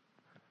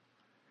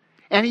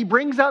 And he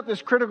brings out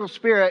this critical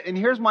spirit. And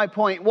here's my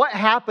point. What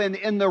happened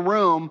in the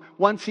room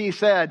once he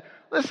said,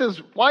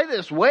 why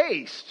this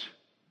waste?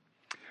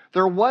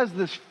 There was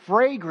this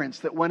fragrance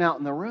that went out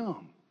in the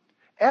room.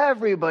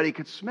 Everybody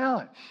could smell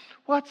it.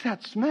 What's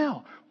that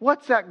smell?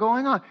 What's that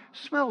going on? It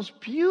smells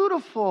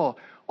beautiful.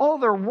 Oh,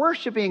 they're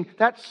worshiping.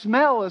 That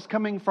smell is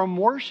coming from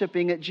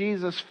worshiping at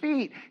Jesus'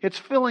 feet. It's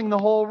filling the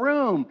whole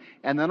room.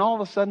 And then all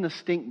of a sudden a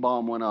stink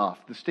bomb went off.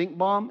 The stink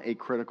bomb, a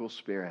critical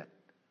spirit.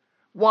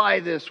 Why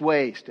this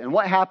waste? And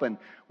what happened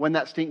when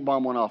that stink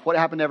bomb went off? What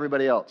happened to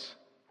everybody else?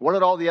 What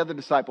did all the other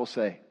disciples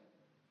say?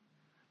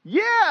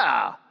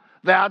 Yeah,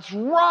 that's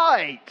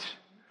right.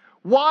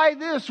 Why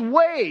this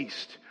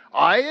waste?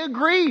 I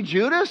agree,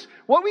 Judas.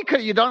 Well, we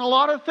could have done a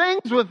lot of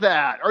things with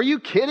that. Are you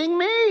kidding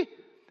me?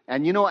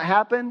 And you know what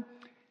happened?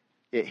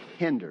 It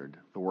hindered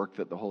the work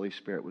that the Holy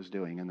Spirit was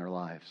doing in their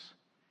lives.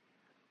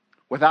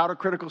 Without a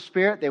critical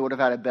spirit, they would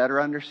have had a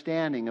better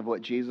understanding of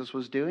what Jesus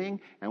was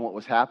doing and what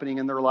was happening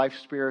in their life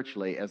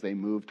spiritually as they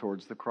moved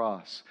towards the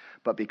cross.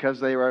 But because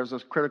there was a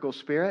critical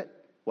spirit,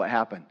 what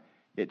happened?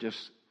 It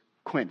just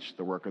quenched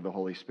the work of the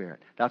Holy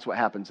Spirit. That's what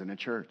happens in a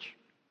church.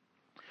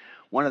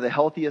 One of the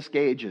healthiest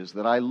gauges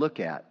that I look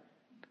at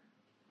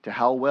to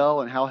how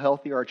well and how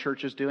healthy our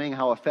church is doing,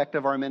 how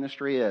effective our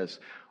ministry is,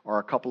 are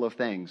a couple of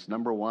things.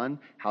 Number one,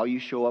 how you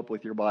show up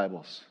with your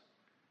Bibles.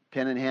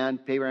 Pen in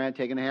hand, paper in hand,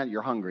 taken in hand,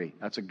 you're hungry.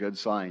 That's a good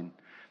sign.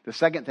 The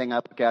second thing I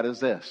look at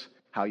is this,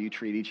 how you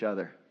treat each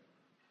other.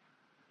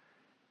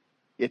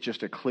 It's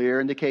just a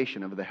clear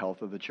indication of the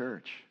health of the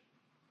church.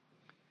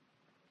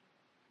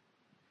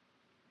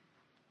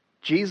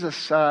 Jesus,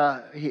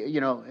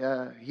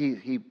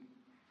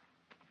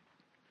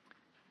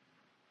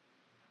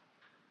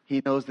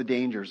 he knows the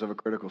dangers of a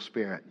critical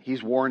spirit.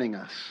 He's warning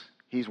us.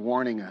 He's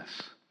warning us.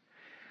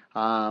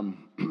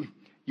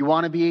 You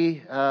want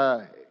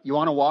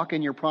to walk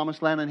in your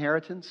promised land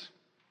inheritance?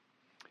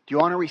 Do you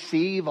want to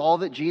receive all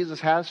that Jesus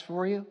has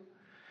for you?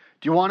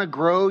 Do you want to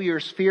grow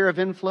your sphere of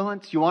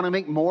influence? Do you want to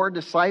make more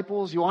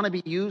disciples? You want to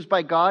be used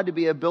by God to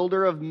be a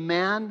builder of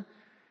man?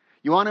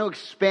 You want to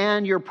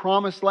expand your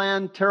promised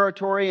land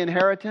territory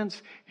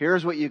inheritance?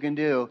 Here's what you can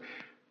do.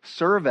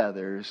 Serve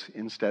others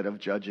instead of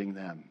judging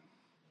them.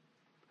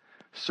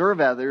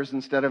 Serve others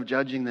instead of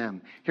judging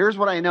them. Here's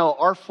what I know.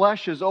 Our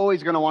flesh is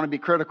always going to want to be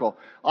critical.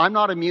 I'm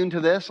not immune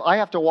to this. I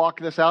have to walk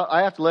this out.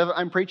 I have to live it.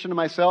 I'm preaching to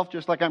myself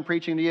just like I'm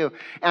preaching to you.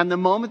 And the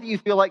moment that you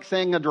feel like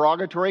saying a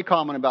derogatory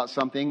comment about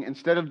something,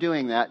 instead of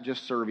doing that,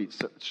 just serve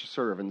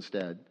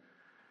instead.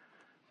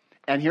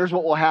 And here's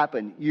what will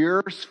happen.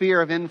 Your sphere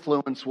of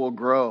influence will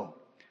grow.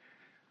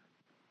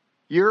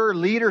 Your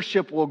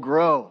leadership will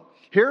grow.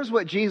 Here's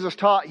what Jesus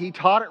taught. He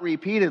taught it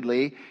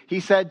repeatedly. He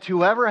said, to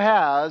whoever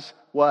has,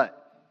 what?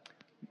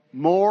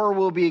 More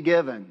will be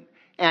given,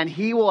 and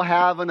he will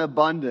have an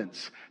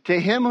abundance. To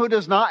him who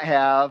does not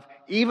have,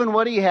 even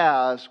what he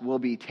has will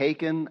be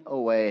taken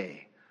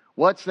away.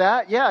 What's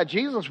that? Yeah,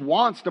 Jesus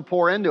wants to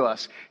pour into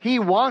us. He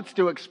wants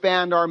to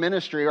expand our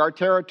ministry, our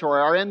territory,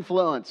 our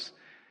influence.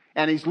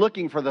 And he's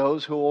looking for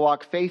those who will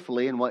walk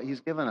faithfully in what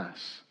he's given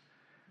us.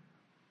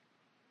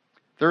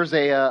 There's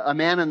a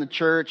man in the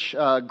church,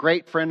 a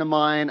great friend of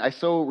mine. I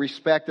so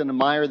respect and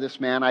admire this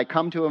man. I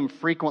come to him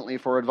frequently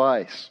for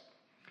advice.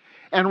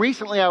 And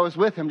recently I was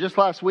with him, just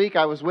last week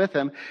I was with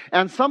him,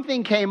 and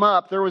something came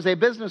up. There was a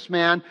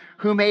businessman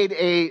who made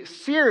a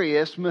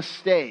serious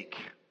mistake.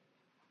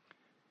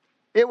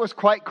 It was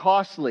quite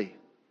costly.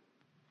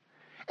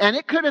 And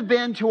it could have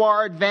been to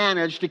our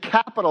advantage to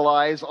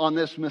capitalize on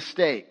this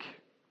mistake.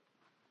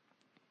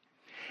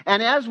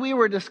 And as we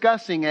were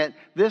discussing it,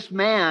 this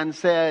man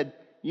said,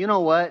 you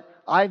know what?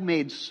 I've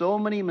made so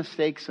many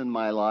mistakes in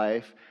my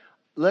life.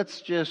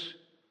 Let's just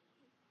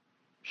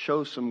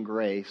show some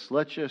grace.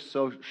 Let's just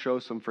show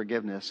some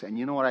forgiveness. And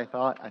you know what I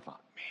thought? I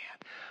thought, man,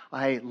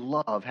 I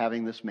love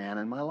having this man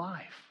in my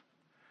life.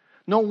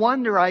 No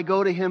wonder I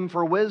go to him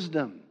for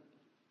wisdom.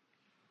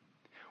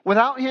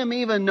 Without him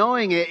even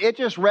knowing it, it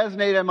just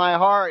resonated in my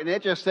heart and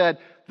it just said,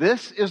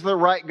 this is the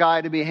right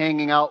guy to be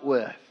hanging out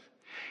with.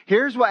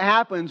 Here's what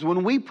happens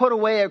when we put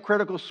away a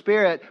critical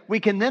spirit. We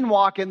can then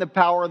walk in the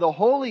power of the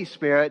Holy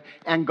Spirit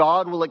and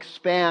God will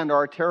expand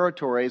our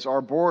territories,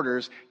 our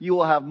borders. You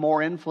will have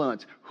more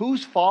influence.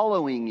 Who's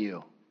following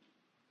you?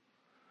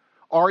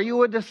 Are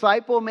you a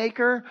disciple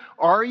maker?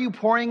 Are you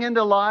pouring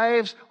into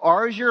lives?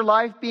 Is your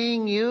life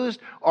being used?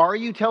 Are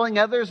you telling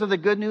others of the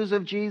good news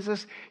of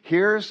Jesus?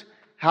 Here's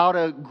how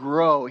to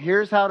grow.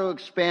 Here's how to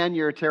expand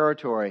your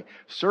territory.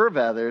 Serve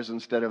others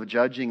instead of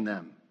judging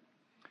them.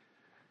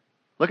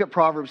 Look at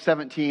Proverbs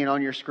 17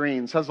 on your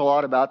screen. It says a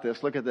lot about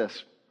this. Look at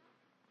this.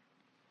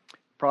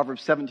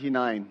 Proverbs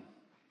 17:9.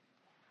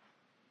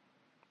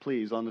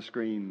 Please, on the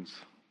screens.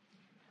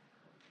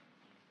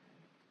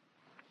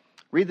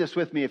 Read this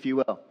with me if you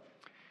will.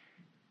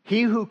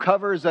 He who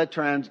covers a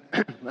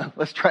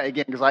let's try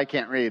again because I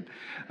can't read.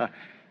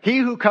 He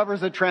who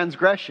covers a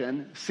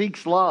transgression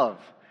seeks love,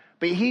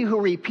 but he who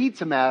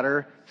repeats a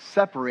matter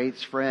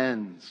separates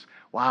friends.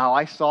 Wow,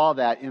 I saw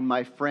that in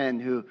my friend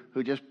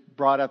who just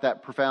brought out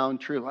that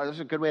profound truth. This is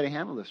a good way to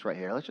handle this right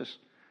here.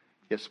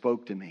 It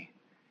spoke to me.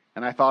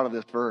 And I thought of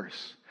this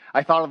verse.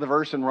 I thought of the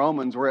verse in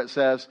Romans where it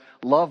says,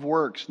 love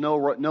works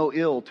no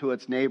ill to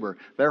its neighbor.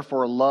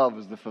 Therefore, love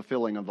is the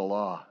fulfilling of the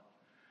law.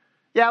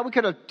 Yeah, we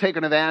could have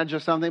taken advantage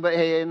of something, but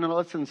hey, no,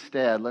 let's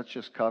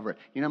just cover it.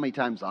 You know how many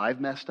times I've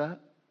messed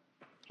up?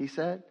 He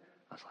said.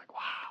 I was like,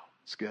 wow,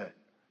 it's good.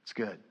 It's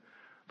good.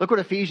 Look what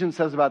Ephesians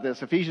says about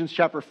this. Ephesians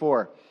chapter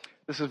 4.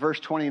 This is verse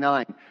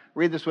 29.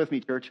 Read this with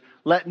me, church.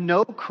 Let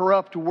no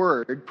corrupt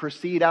word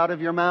proceed out of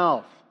your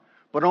mouth,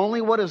 but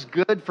only what is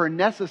good for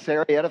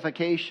necessary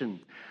edification,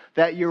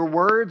 that your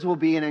words will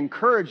be an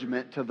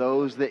encouragement to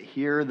those that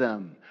hear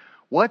them.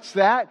 What's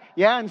that?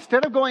 Yeah,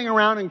 instead of going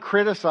around and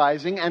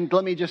criticizing, and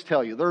let me just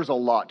tell you, there's a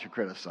lot to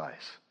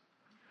criticize.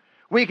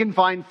 We can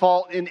find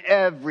fault in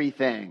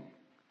everything.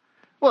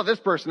 Well,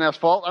 this person has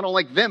fault. I don't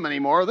like them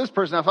anymore. This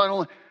person has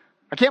fault.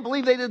 I can't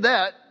believe they did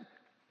that.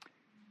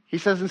 He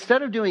says,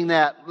 instead of doing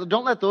that,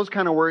 don't let those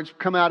kind of words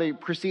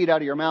proceed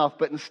out of your mouth,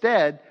 but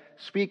instead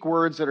speak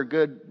words that are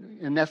good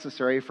and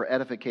necessary for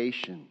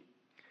edification,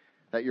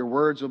 that your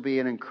words will be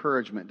an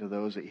encouragement to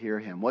those that hear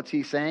him. What's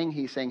he saying?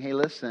 He's saying, hey,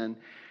 listen,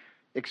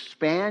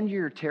 expand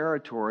your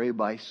territory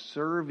by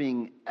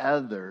serving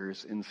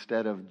others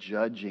instead of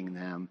judging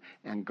them,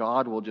 and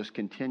God will just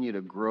continue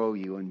to grow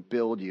you and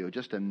build you.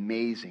 Just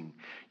amazing.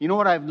 You know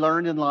what I've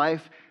learned in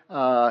life?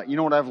 You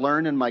know what I've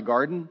learned in my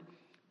garden?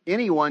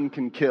 Anyone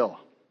can kill.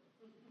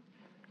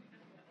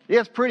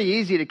 It's pretty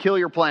easy to kill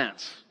your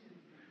plants.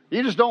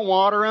 You just don't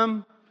water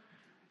them.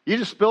 You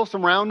just spill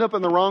some Roundup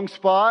in the wrong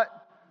spot.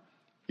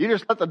 You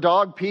just let the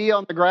dog pee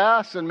on the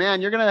grass, and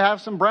man, you're going to have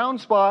some brown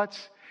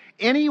spots.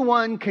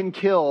 Anyone can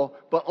kill,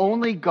 but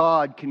only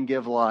God can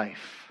give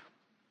life.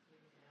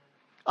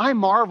 I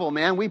marvel,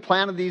 man. We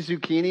planted these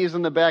zucchinis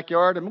in the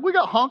backyard, and we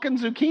got honking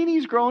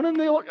zucchinis growing, and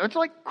it's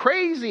like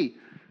crazy.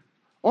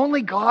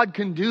 Only God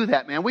can do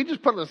that, man. We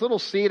just put this little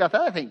seed. I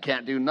thought, that thing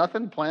can't do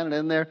nothing. Plant it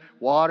in there,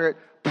 water it,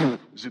 poof,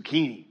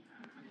 zucchini.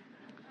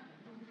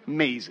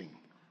 Amazing.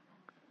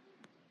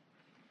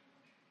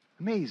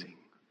 Amazing.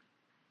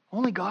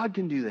 Only God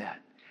can do that.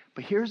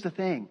 But here's the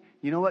thing.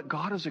 You know what?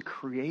 God is a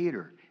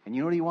creator. And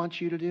you know what he wants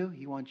you to do?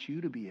 He wants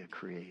you to be a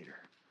creator.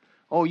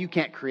 Oh, you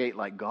can't create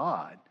like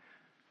God,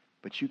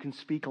 but you can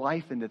speak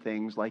life into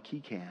things like he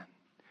can.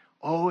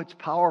 Oh, it's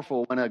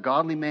powerful when a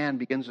godly man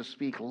begins to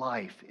speak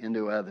life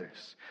into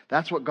others.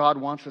 That's what God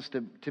wants us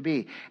to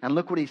be. And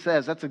look what he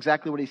says. That's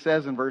exactly what he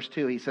says in verse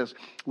 2. He says,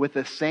 with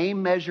the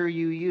same measure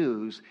you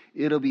use,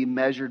 it'll be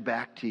measured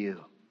back to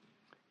you.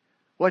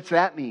 What's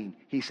that mean?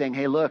 He's saying,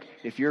 hey, look,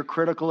 if you're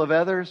critical of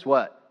others,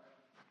 what?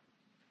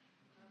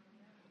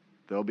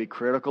 They'll be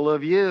critical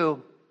of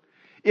you.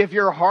 If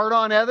you're hard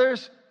on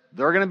others,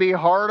 they're going to be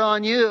hard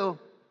on you.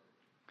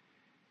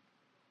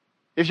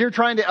 If you're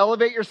trying to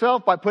elevate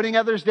yourself by putting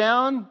others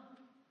down,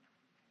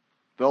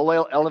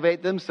 they'll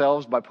elevate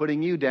themselves by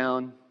putting you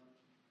down.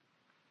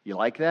 You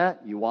like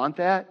that? You want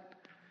that?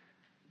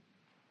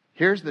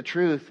 Here's the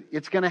truth.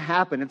 It's going to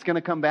happen. It's going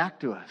to come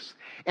back to us.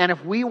 And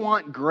if we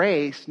want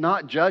grace,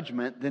 not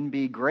judgment, then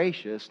be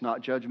gracious,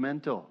 not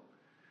judgmental.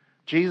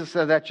 Jesus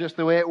said that's just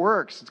the way it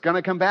works. It's going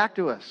to come back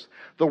to us.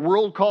 The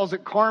world calls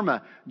it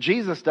karma.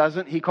 Jesus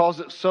doesn't. He calls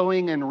it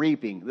sowing and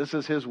reaping. This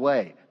is his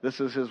way.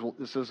 This is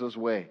his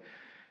way.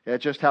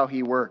 It's just how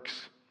he works.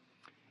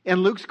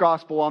 In Luke's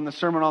gospel on the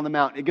Sermon on the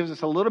Mount, it gives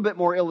us a little bit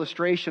more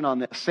illustration on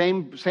this.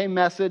 Same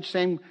message,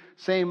 same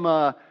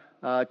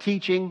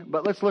teaching.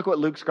 But let's look what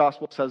Luke's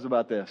gospel says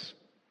about this.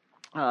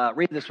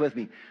 Read this with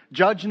me.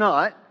 Judge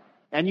not,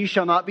 and you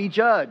shall not be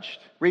judged.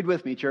 Read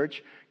with me,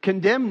 church.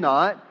 Condemn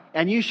not,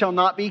 and you shall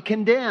not be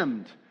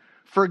condemned.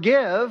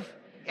 Forgive,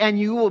 and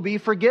you will be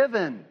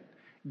forgiven.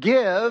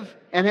 Give,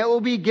 and it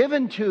will be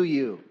given to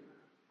you.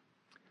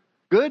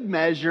 Good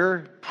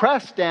measure,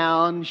 pressed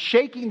down,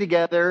 shaking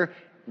together,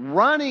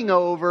 running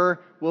over,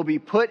 will be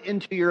put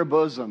into your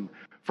bosom.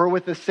 For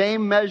with the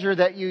same measure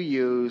that you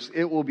use,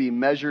 it will be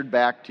measured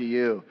back to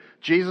you.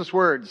 Jesus'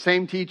 word,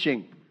 same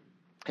teaching.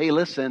 Hey,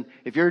 listen,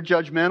 if you're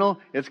judgmental,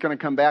 it's going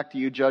to come back to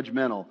you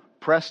judgmental.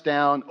 Pressed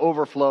down,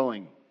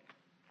 overflowing.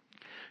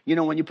 You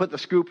know, when you put the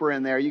scooper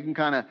in there, you can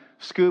kind of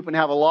scoop and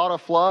have a lot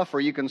of fluff, or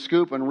you can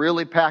scoop and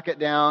really pack it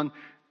down.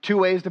 2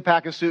 ways to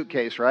pack a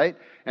suitcase, right?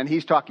 And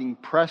he's talking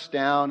pressed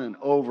down and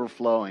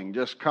overflowing.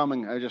 Just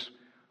coming,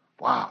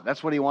 wow,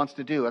 that's what he wants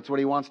to do. That's what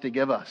he wants to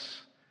give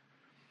us.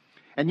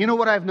 And you know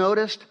what I've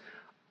noticed?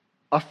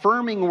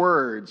 Affirming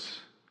words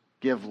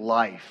give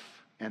life,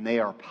 and they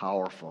are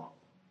powerful.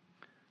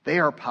 They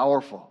are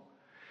powerful.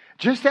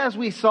 Just as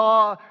we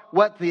saw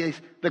what the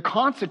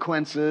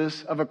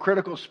consequences of a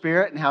critical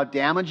spirit and how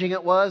damaging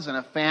it was in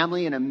a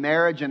family, in a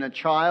marriage, in a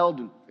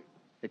child,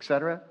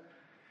 etc.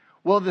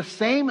 Well, the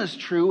same is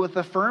true with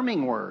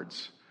affirming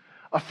words.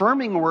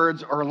 Affirming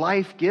words are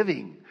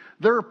life-giving.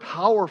 They're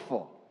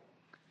powerful.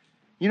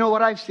 You know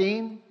what I've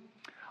seen?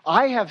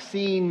 I have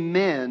seen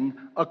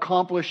men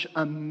accomplish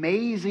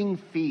amazing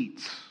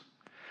feats,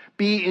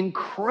 be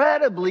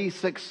incredibly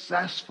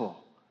successful,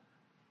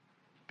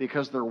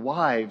 because their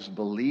wives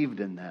believed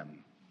in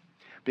them,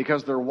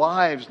 because their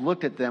wives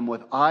looked at them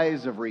with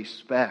eyes of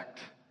respect.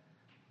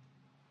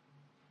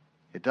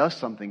 It does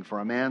something for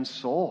a man's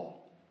soul.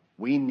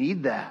 We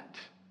need that.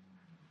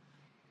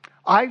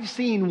 I've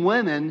seen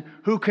women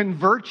who can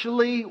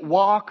virtually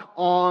walk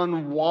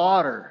on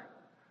water.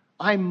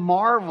 I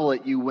marvel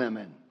at you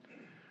women.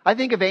 I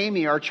think of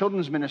Amy, our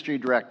children's ministry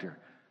director.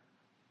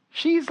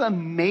 She's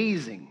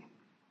amazing.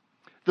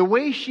 The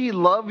way she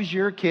loves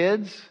your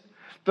kids,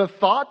 the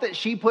thought that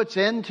she puts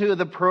into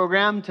the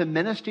program to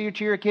minister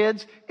to your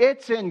kids,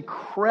 it's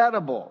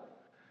incredible.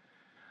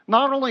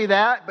 Not only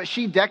that, but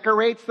she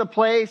decorates the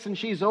place and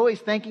she's always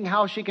thinking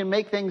how she can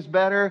make things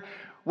better.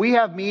 We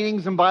have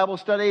meetings and Bible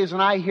studies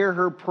and I hear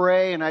her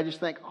pray and I just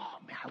think, oh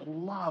man, I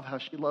love how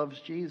she loves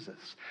Jesus.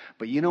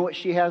 But you know what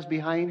she has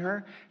behind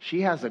her?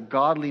 She has a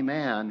godly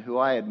man who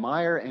I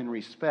admire and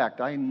respect.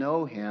 I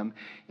know him,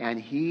 and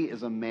he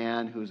is a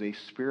man who's a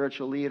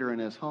spiritual leader in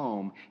his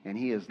home, and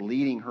he is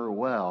leading her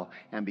well.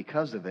 And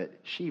because of it,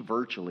 she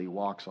virtually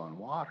walks on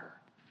water.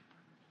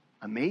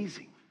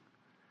 Amazing.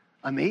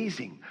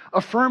 Amazing.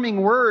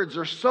 Affirming words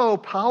are so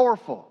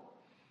powerful.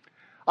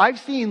 I've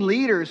seen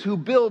leaders who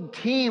build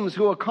teams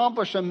who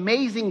accomplish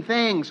amazing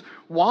things.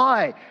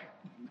 Why?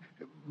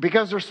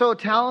 Because they're so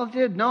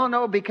talented?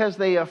 No, because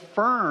they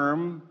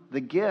affirm the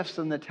gifts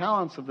and the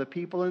talents of the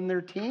people in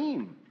their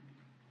team.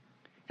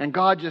 And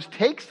God just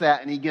takes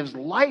that and He gives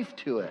life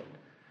to it.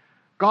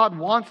 God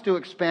wants to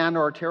expand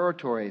our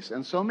territories.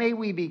 And so may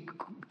we be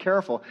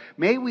careful.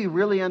 May we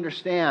really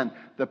understand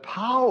the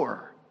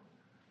power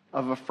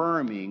of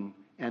affirming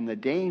and the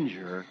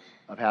danger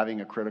of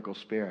having a critical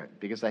spirit.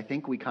 Because I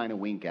think we kind of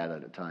wink at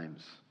it at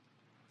times.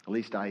 At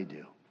least I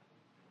do.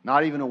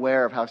 Not even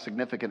aware of how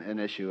significant an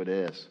issue it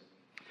is.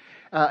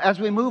 As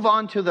we move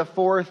on to the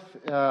fourth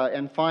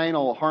and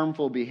final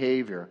harmful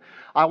behavior,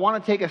 I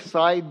want to take a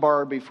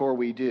sidebar before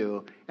we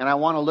do, and I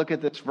want to look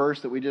at this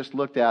verse that we just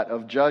looked at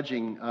of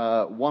judging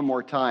one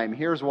more time.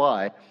 Here's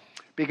why.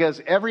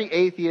 Because every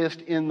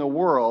atheist in the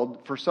world,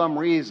 for some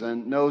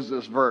reason, knows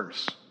this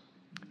verse.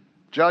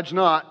 Judge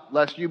not,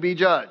 lest you be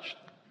judged.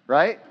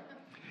 Right?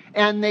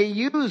 And they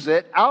use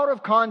it out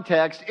of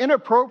context,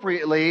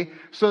 inappropriately,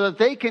 so that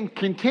they can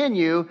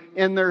continue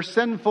in their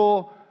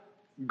sinful,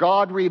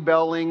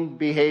 God-rebelling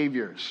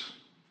behaviors.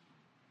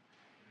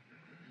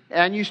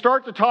 And you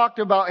start to talk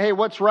about, hey,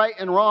 what's right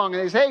and wrong?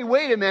 And they say, hey,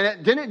 wait a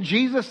minute, didn't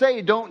Jesus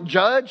say don't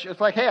judge?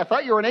 It's like, hey, I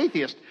thought you were an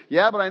atheist.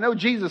 Yeah, but I know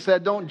Jesus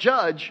said don't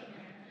judge.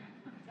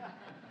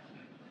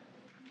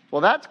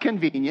 Well, that's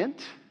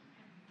convenient.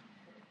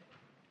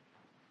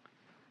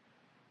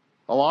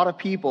 A lot of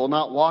people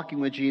not walking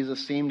with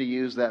Jesus seem to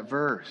use that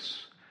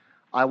verse.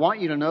 I want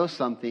you to know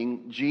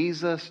something.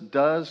 Jesus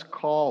does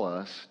call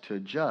us to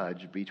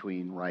judge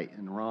between right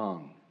and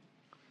wrong.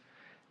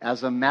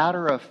 As a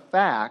matter of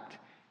fact,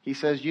 He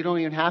says you don't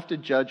even have to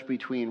judge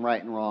between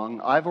right and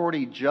wrong. I've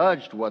already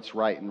judged what's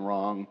right and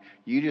wrong.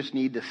 You just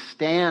need to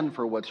stand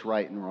for what's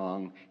right and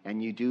wrong,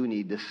 and you do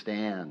need to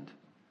stand.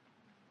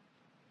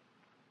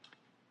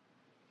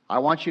 I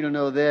want you to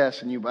know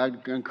this, and I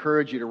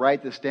encourage you to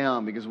write this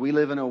down, because we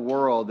live in a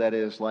world that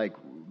is like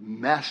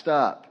messed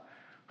up,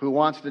 who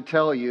wants to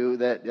tell you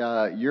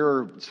that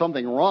you're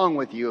something wrong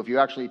with you if you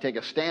actually take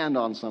a stand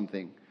on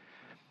something.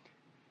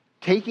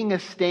 Taking a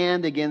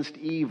stand against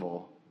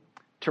evil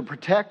to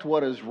protect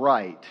what is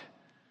right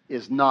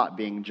is not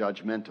being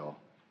judgmental.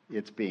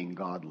 It's being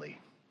godly.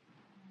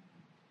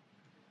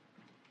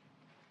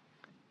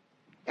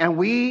 And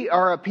we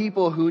are a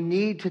people who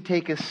need to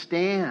take a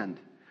stand.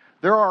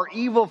 There are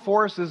evil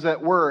forces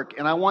at work,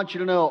 and I want you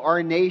to know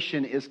our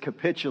nation is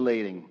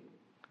capitulating.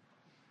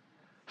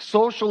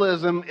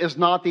 Socialism is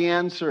not the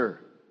answer.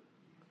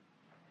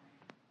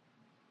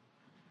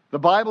 The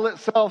Bible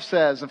itself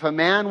says, if a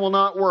man will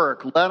not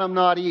work, let him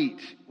not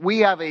eat. We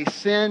have a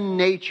sin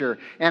nature.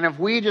 And if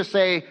we just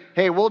say,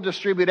 hey, we'll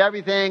distribute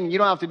everything, you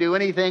don't have to do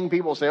anything,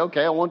 people say,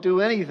 okay, I won't do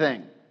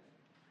anything.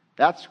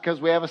 That's because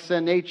we have a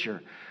sin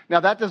nature. Now,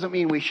 that doesn't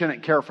mean we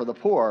shouldn't care for the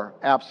poor.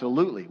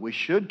 Absolutely. We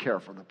should care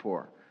for the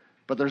poor.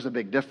 But there's a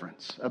big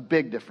difference. A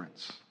big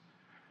difference.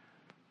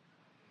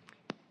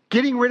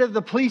 Getting rid of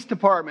the police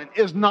department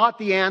is not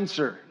the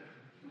answer.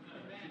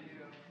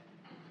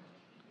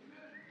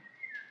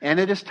 And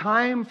it is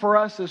time for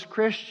us as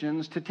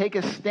Christians to take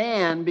a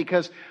stand,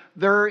 because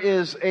there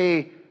is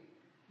a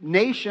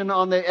nation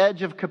on the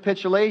edge of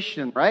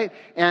capitulation, right?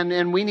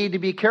 And we need to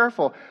be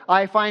careful.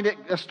 I find it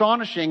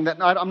astonishing that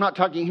I'm not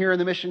talking here in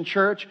the Mission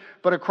Church,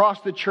 but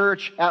across the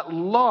church at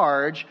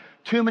large,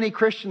 too many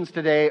Christians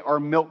today are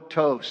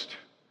milquetoast.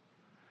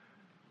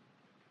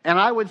 And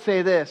I would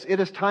say this: it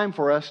is time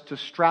for us to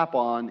strap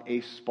on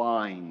a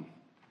spine.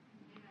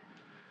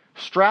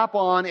 Strap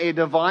on a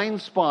divine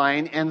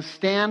spine and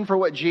stand for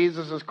what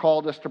Jesus has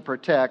called us to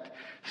protect.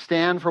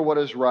 Stand for what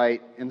is right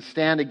and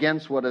stand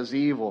against what is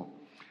evil.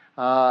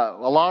 A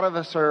lot of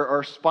us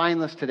are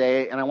spineless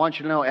today, and I want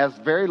you to know it has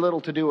very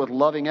little to do with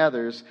loving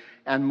others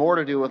and more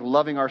to do with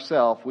loving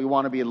ourselves. We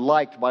want to be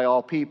liked by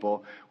all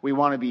people. We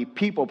want to be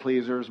people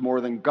pleasers more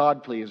than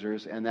God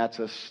pleasers, and that's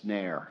a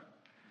snare.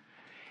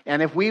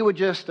 And if we would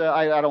just,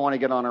 I don't want to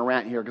get on a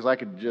rant here because I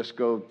could just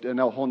go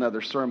a whole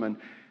nother sermon,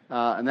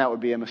 and that would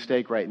be a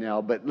mistake right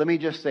now. But let me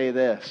just say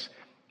this.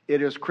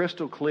 It is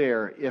crystal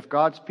clear, if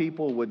God's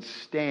people would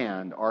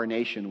stand, our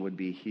nation would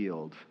be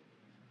healed.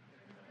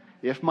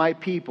 If my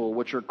people,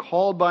 which are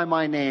called by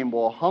my name,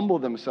 will humble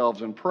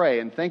themselves and pray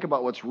and think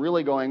about what's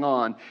really going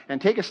on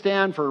and take a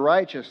stand for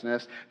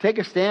righteousness, take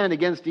a stand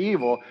against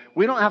evil,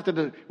 we don't have to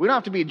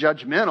be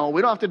judgmental.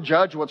 We don't have to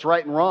judge what's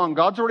right and wrong.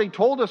 God's already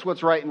told us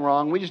what's right and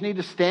wrong. We just need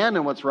to stand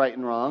in what's right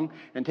and wrong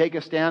and take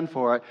a stand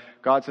for it.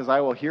 God says, I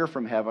will hear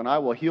from heaven. I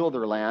will heal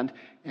their land.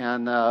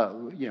 And,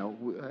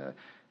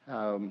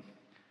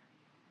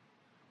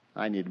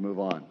 I need to move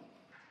on.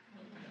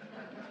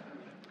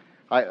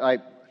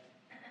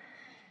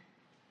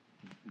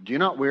 Do you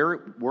not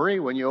worry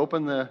when you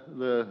open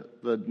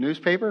the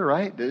newspaper,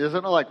 right?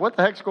 Isn't it like, what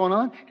the heck's going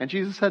on? And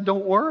Jesus said,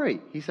 don't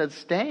worry. He said,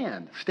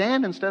 stand.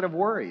 Stand instead of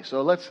worry.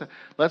 So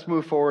let's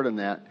move forward in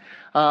that.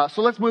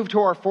 So let's move to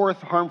our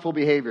fourth harmful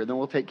behavior. Then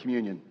we'll take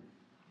communion.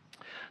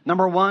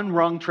 Number one,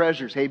 wrong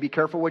treasures. Hey, be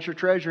careful what you're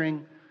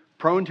treasuring.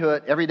 Prone to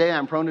it. Every day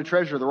I'm prone to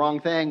treasure the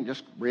wrong thing.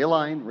 Just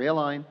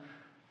realign.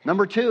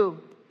 Number two,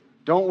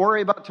 don't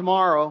worry about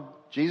tomorrow.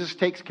 Jesus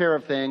takes care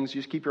of things.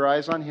 You just keep your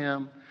eyes on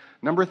Him.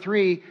 Number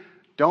three,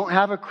 don't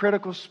have a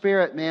critical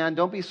spirit, man.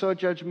 Don't be so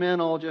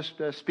judgmental. Just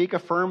speak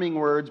affirming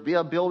words. Be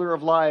a builder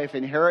of life.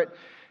 Inherit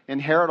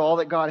all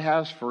that God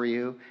has for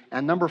you.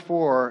 And number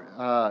four,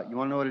 you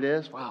want to know what it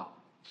is? Wow,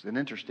 it's an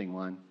interesting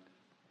one.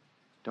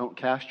 Don't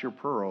cast your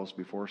pearls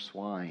before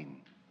swine.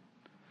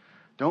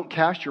 Don't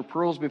cast your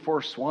pearls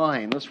before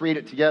swine. Let's read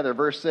it together.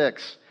 Verse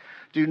 6.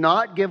 Do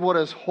not give what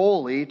is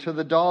holy to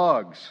the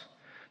dogs,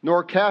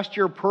 nor cast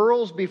your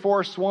pearls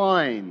before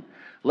swine,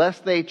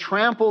 lest they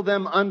trample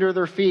them under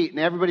their feet. And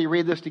everybody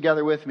read this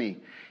together with me.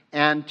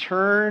 And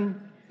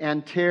turn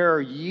and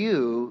tear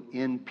you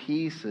in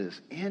pieces.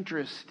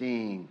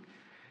 Interesting.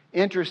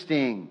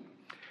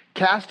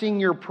 Casting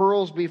your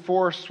pearls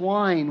before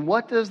swine.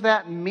 What does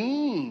that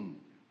mean?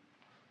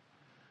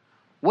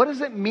 What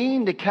does it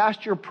mean to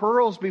cast your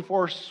pearls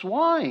before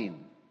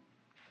swine?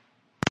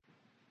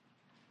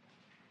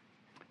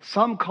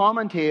 Some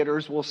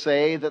commentators will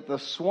say that the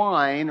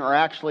swine are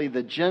actually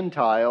the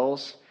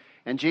Gentiles,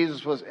 and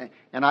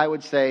I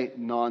would say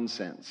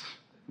nonsense.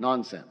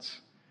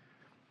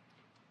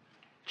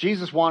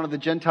 Jesus wanted the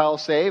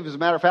Gentiles saved. As a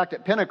matter of fact,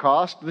 at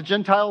Pentecost, the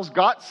Gentiles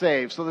got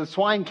saved, so the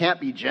swine can't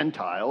be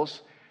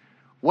Gentiles.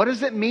 What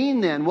does it mean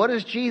then? What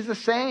is Jesus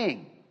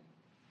saying?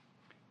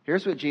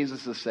 Here's what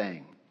Jesus is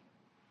saying.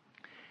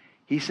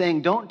 He's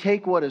saying, don't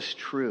take what is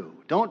true.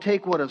 Don't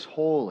take what is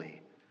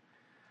holy.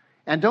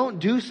 And don't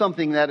do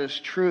something that is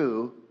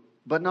true,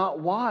 but not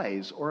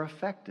wise or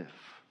effective.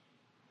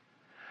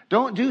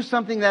 Don't do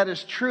something that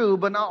is true,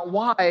 but not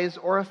wise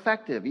or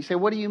effective. You say,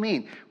 what do you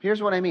mean?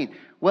 Here's what I mean.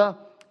 Well,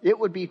 it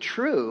would be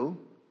true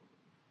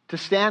to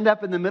stand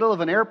up in the middle of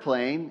an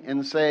airplane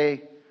and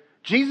say,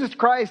 Jesus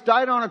Christ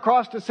died on a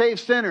cross to save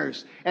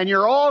sinners, and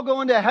you're all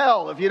going to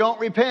hell if you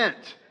don't repent.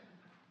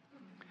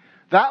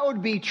 That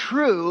would be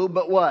true,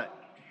 but what?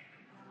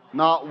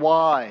 Not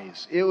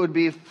wise. It would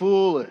be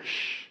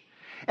foolish.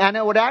 And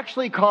it would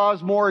actually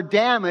cause more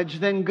damage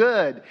than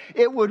good.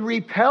 It would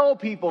repel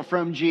people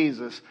from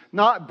Jesus,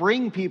 not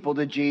bring people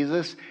to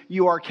Jesus.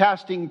 You are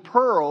casting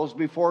pearls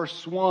before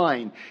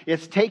swine.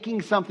 It's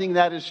taking something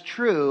that is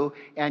true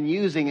and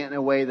using it in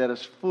a way that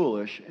is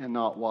foolish and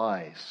not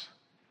wise.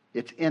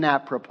 It's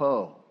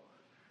inapropos.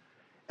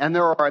 And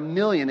there are a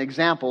million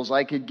examples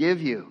I could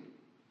give you.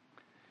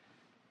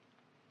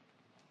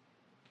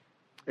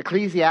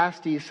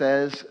 Ecclesiastes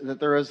says that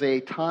there is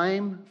a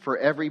time for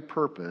every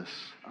purpose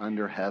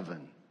under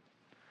heaven.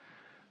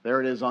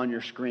 There it is on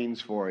your screens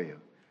for you.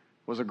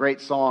 It was a great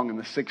song in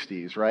the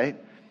 60s, right?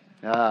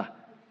 To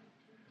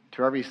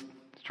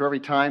every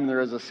time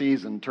there is a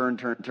season, turn.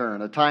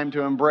 A time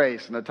to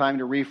embrace and a time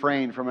to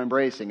refrain from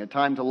embracing. A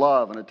time to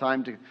love and a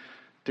time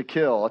to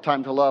kill, a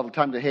time to love, a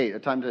time to hate, a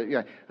time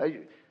to...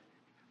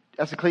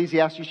 That's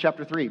Ecclesiastes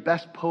chapter 3.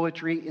 Best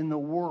poetry in the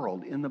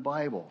world, in the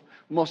Bible.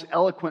 Most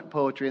eloquent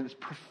poetry, and it's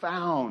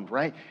profound,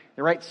 right?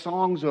 They write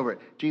songs over it.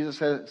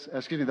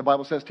 The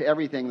Bible says to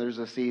everything there's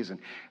a season.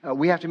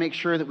 We have to make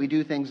sure that we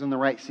do things in the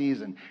right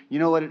season. You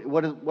know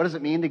what does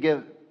it mean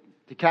to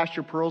cast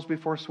your pearls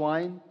before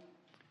swine?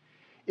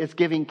 It's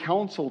giving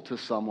counsel to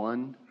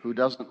someone who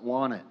doesn't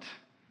want it.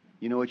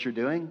 You know what you're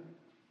doing?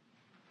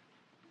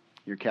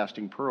 You're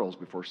casting pearls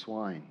before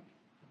swine.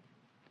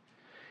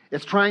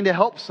 It's trying to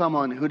help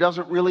someone who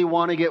doesn't really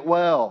want to get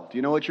well. Do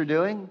you know what you're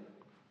doing?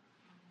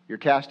 You're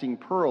casting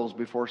pearls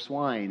before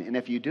swine. And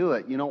if you do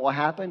it, you know what will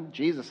happen?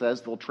 Jesus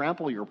says they'll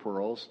trample your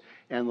pearls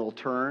and they'll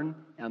turn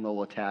and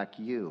they'll attack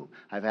you.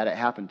 I've had it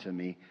happen to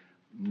me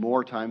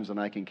more times than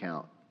I can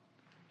count.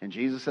 And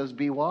Jesus says,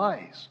 be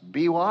wise.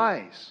 Be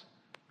wise.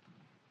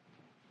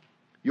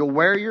 You'll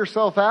wear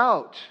yourself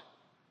out.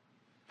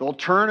 They'll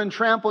turn and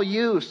trample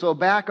you, so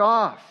back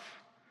off.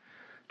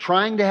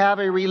 Trying to have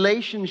a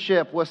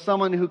relationship with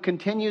someone who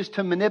continues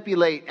to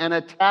manipulate and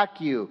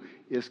attack you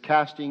is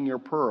casting your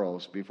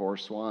pearls before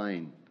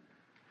swine.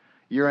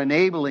 You're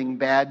enabling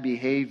bad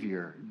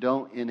behavior.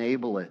 Don't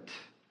enable it.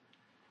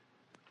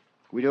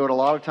 We do it a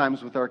lot of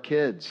times with our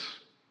kids.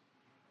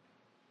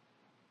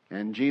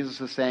 And Jesus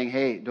is saying,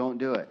 hey, don't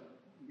do it.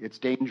 It's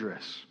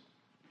dangerous.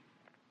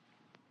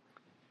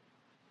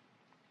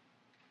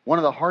 One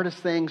of the hardest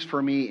things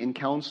for me in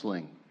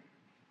counseling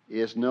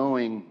is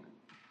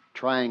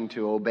trying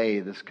to obey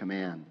this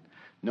command.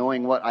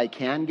 Knowing what I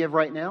can give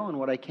right now and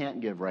what I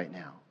can't give right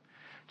now.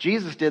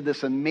 Jesus did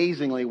this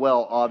amazingly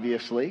well,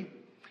 obviously.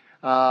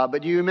 But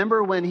do you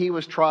remember when he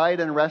was tried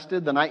and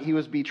arrested, the night he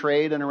was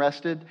betrayed and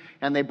arrested,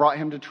 and they brought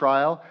him to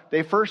trial?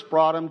 They first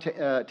brought him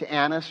to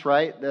Annas,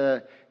 right?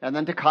 And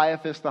then to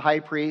Caiaphas, the high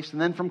priest.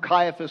 And then from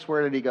Caiaphas,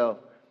 where did he go?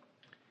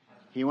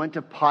 He went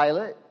to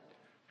Pilate,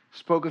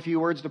 spoke a few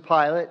words to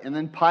Pilate, and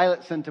then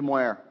Pilate sent him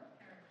where?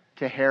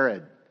 To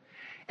Herod.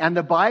 And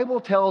the Bible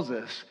tells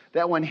us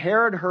that when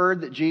Herod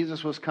heard that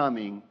Jesus was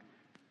coming,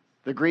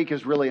 the Greek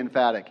is really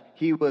emphatic.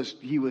 He was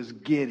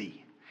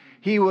giddy.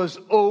 He was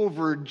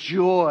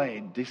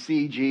overjoyed to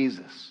see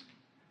Jesus.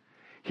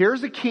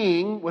 Here's a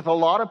king with a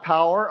lot of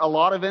power, a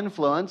lot of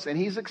influence, and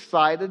he's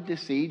excited to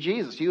see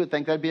Jesus. You would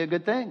think that'd be a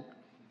good thing.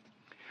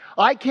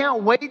 I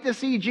can't wait to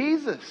see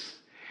Jesus.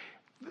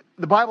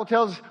 The Bible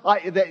tells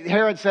us that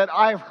Herod said,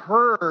 I've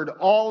heard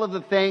all of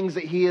the things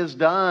that he has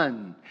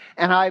done,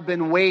 and I've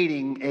been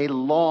waiting a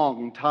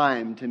long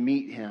time to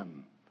meet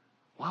him.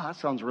 Wow, that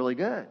sounds really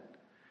good.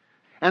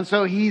 And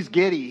so he's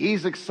giddy.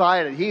 He's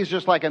excited. He's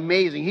just like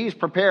amazing. He's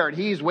prepared.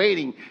 He's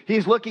waiting.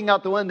 He's looking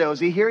out the window. Is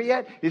he here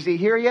yet? Is he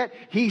here yet?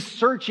 He's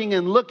searching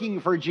and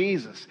looking for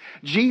Jesus.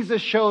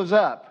 Jesus shows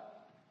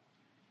up.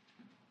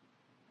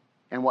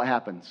 And what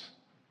happens?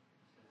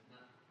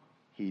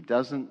 He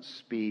doesn't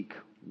speak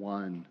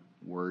one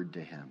word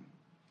to him.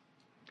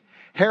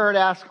 Herod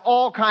asks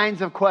all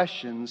kinds of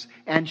questions,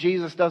 and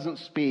Jesus doesn't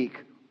speak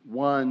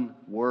one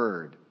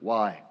word.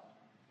 Why?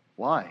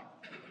 Why?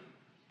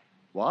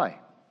 Why?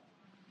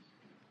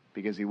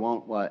 Because he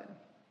won't what?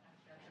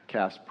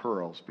 Cast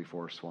pearls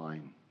before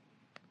swine.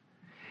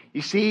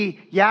 You see,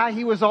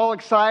 he was all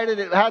excited.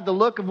 It had the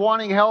look of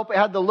wanting help. It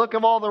had the look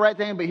of all the right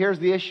thing. But here's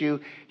the issue.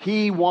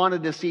 He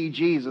wanted to see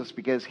Jesus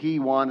because he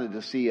wanted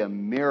to see a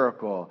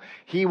miracle.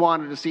 He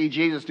wanted to see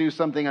Jesus do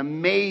something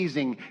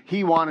amazing.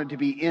 He wanted to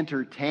be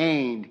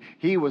entertained.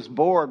 He was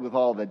bored with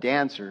all the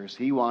dancers.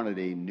 He wanted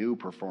a new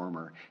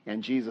performer.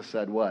 And Jesus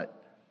said what?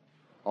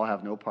 I'll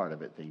have no part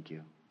of it, thank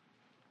you.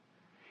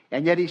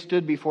 And yet he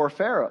stood before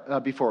Pilate,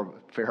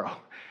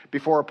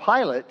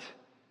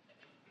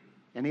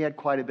 and he had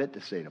quite a bit to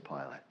say to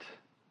Pilate.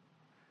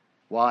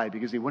 Why?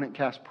 Because he wouldn't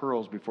cast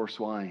pearls before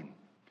swine.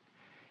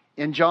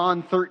 In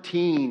John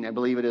 13, I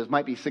believe it is,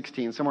 might be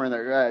 16, somewhere in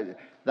there,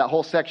 that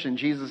whole section,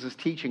 Jesus is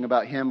teaching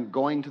about him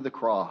going to the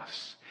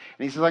cross.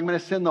 And he says, I'm going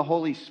to send the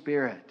Holy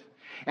Spirit.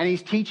 And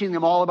he's teaching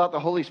them all about the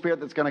Holy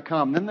Spirit that's going to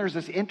come. Then there's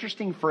this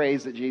interesting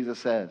phrase that Jesus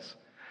says,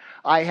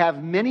 I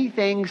have many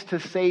things to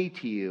say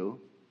to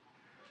you,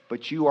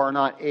 but you are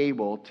not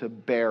able to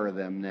bear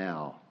them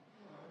now.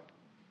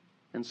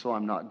 And so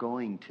I'm not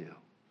going to.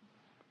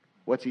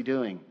 What's he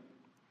doing?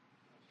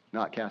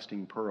 Not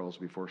casting pearls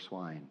before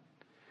swine.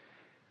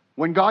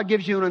 When God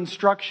gives you an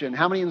instruction,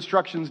 how many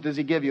instructions does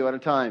he give you at a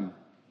time?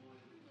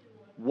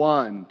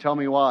 One. Tell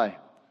me why.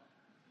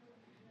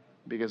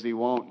 Because he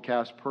won't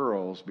cast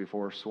pearls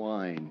before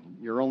swine.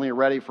 You're only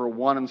ready for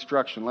one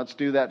instruction. Let's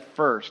do that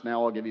first.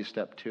 Now I'll give you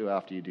step 2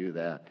 after you do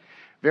that.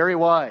 Very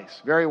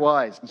wise, very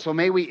wise. And so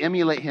may we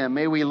emulate him.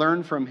 May we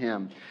learn from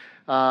him.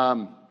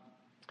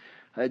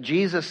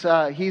 Jesus,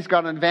 he's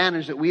got an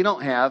advantage that we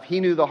don't have. He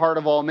knew the heart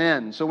of all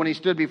men. So when he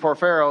stood before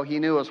Pharaoh, he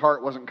knew his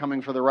heart wasn't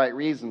coming for the right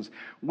reasons.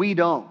 We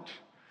don't.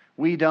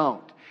 We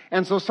don't.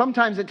 And so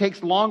sometimes it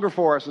takes longer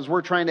for us as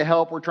we're trying to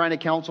help, we're trying to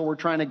counsel, we're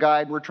trying to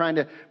guide, we're trying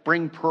to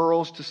bring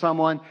pearls to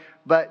someone.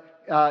 But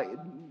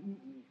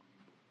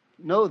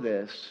know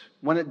this,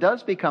 when it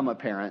does become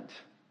apparent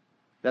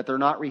that they're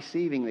not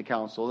receiving the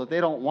counsel, that they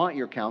don't want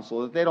your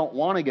counsel, that they don't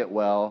want to get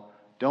well,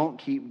 don't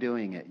keep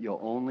doing it. You'll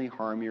only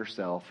harm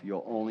yourself.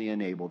 You'll only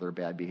enable their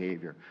bad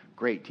behavior.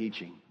 Great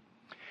teaching.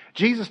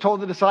 Jesus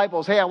told the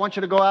disciples, hey, I want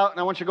you to go out and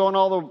I want you to go in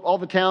all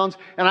the towns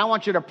and I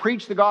want you to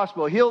preach the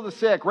gospel, heal the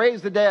sick,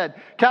 raise the dead,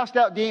 cast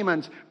out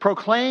demons,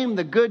 proclaim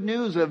the good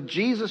news of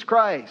Jesus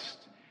Christ.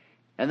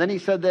 And then he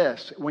said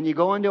this, when you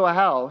go into a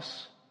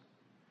house,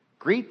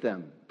 greet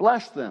them,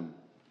 bless them.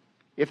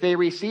 If they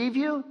receive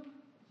you,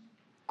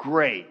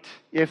 great.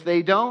 If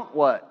they don't,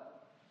 what?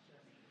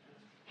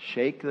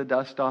 Shake the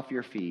dust off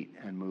your feet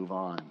and move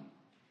on.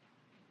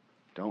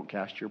 Don't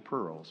cast your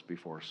pearls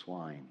before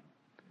swine.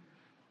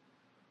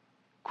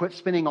 Quit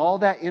spending all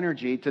that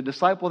energy to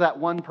disciple that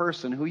one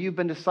person who you've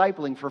been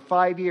discipling for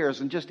 5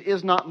 years and just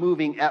is not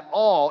moving at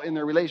all in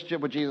their relationship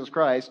with Jesus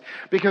Christ,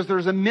 because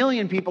there's a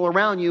million people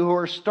around you who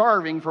are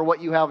starving for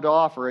what you have to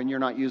offer and you're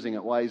not using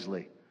it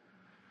wisely.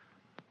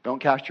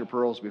 Don't cast your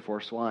pearls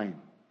before swine.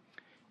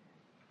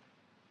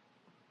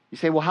 You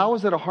say, well, how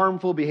is it a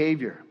harmful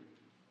behavior?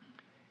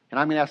 And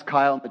I'm going to ask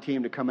Kyle and the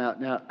team to come up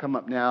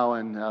now,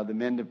 and the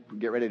men to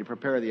get ready to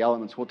prepare the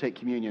elements. We'll take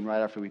communion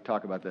right after we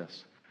talk about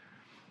this.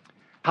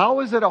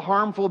 How is it a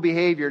harmful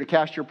behavior to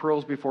cast your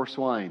pearls before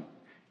swine?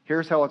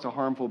 Here's how it's a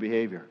harmful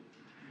behavior.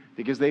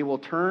 Because they will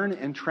turn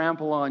and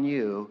trample on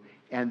you,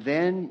 and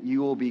then you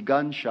will be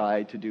gun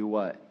shy to do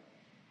what?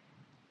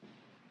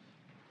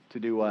 To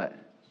do what?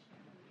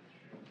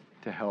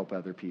 To help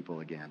other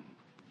people again.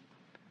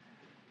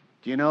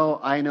 Do you know,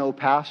 I know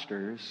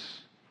pastors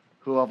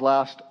who have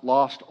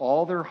lost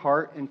all their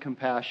heart and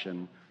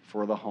compassion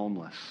for the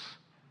homeless.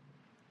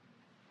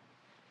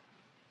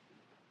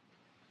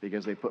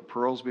 Because they put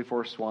pearls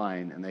before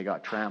swine and they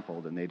got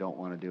trampled and they don't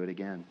want to do it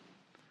again.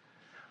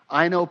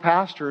 I know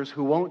pastors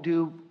who won't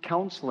do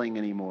counseling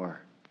anymore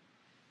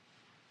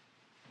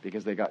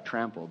because they got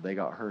trampled, they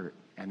got hurt.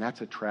 And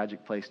that's a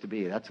tragic place to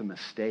be. That's a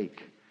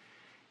mistake.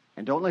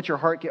 And don't let your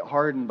heart get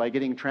hardened by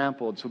getting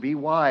trampled. So be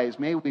wise.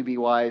 May we be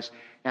wise.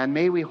 And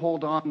may we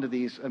hold on to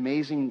these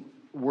amazing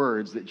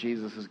words that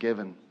Jesus has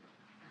given.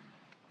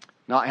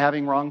 Not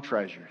having wrong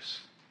treasures.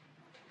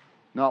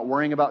 Not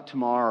worrying about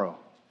tomorrow.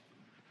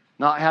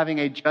 Not having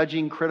a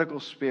judging,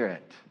 critical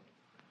spirit,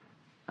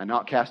 and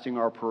not casting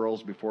our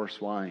pearls before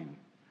swine.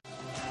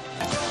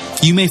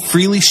 You may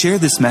freely share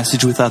this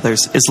message with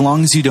others as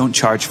long as you don't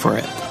charge for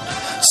it.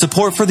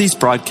 Support for these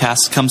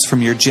broadcasts comes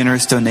from your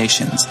generous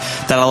donations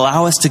that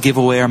allow us to give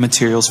away our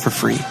materials for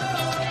free.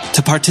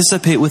 To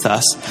participate with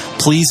us,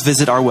 please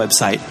visit our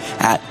website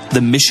at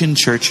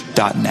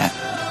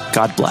themissionchurch.net.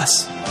 God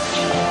bless.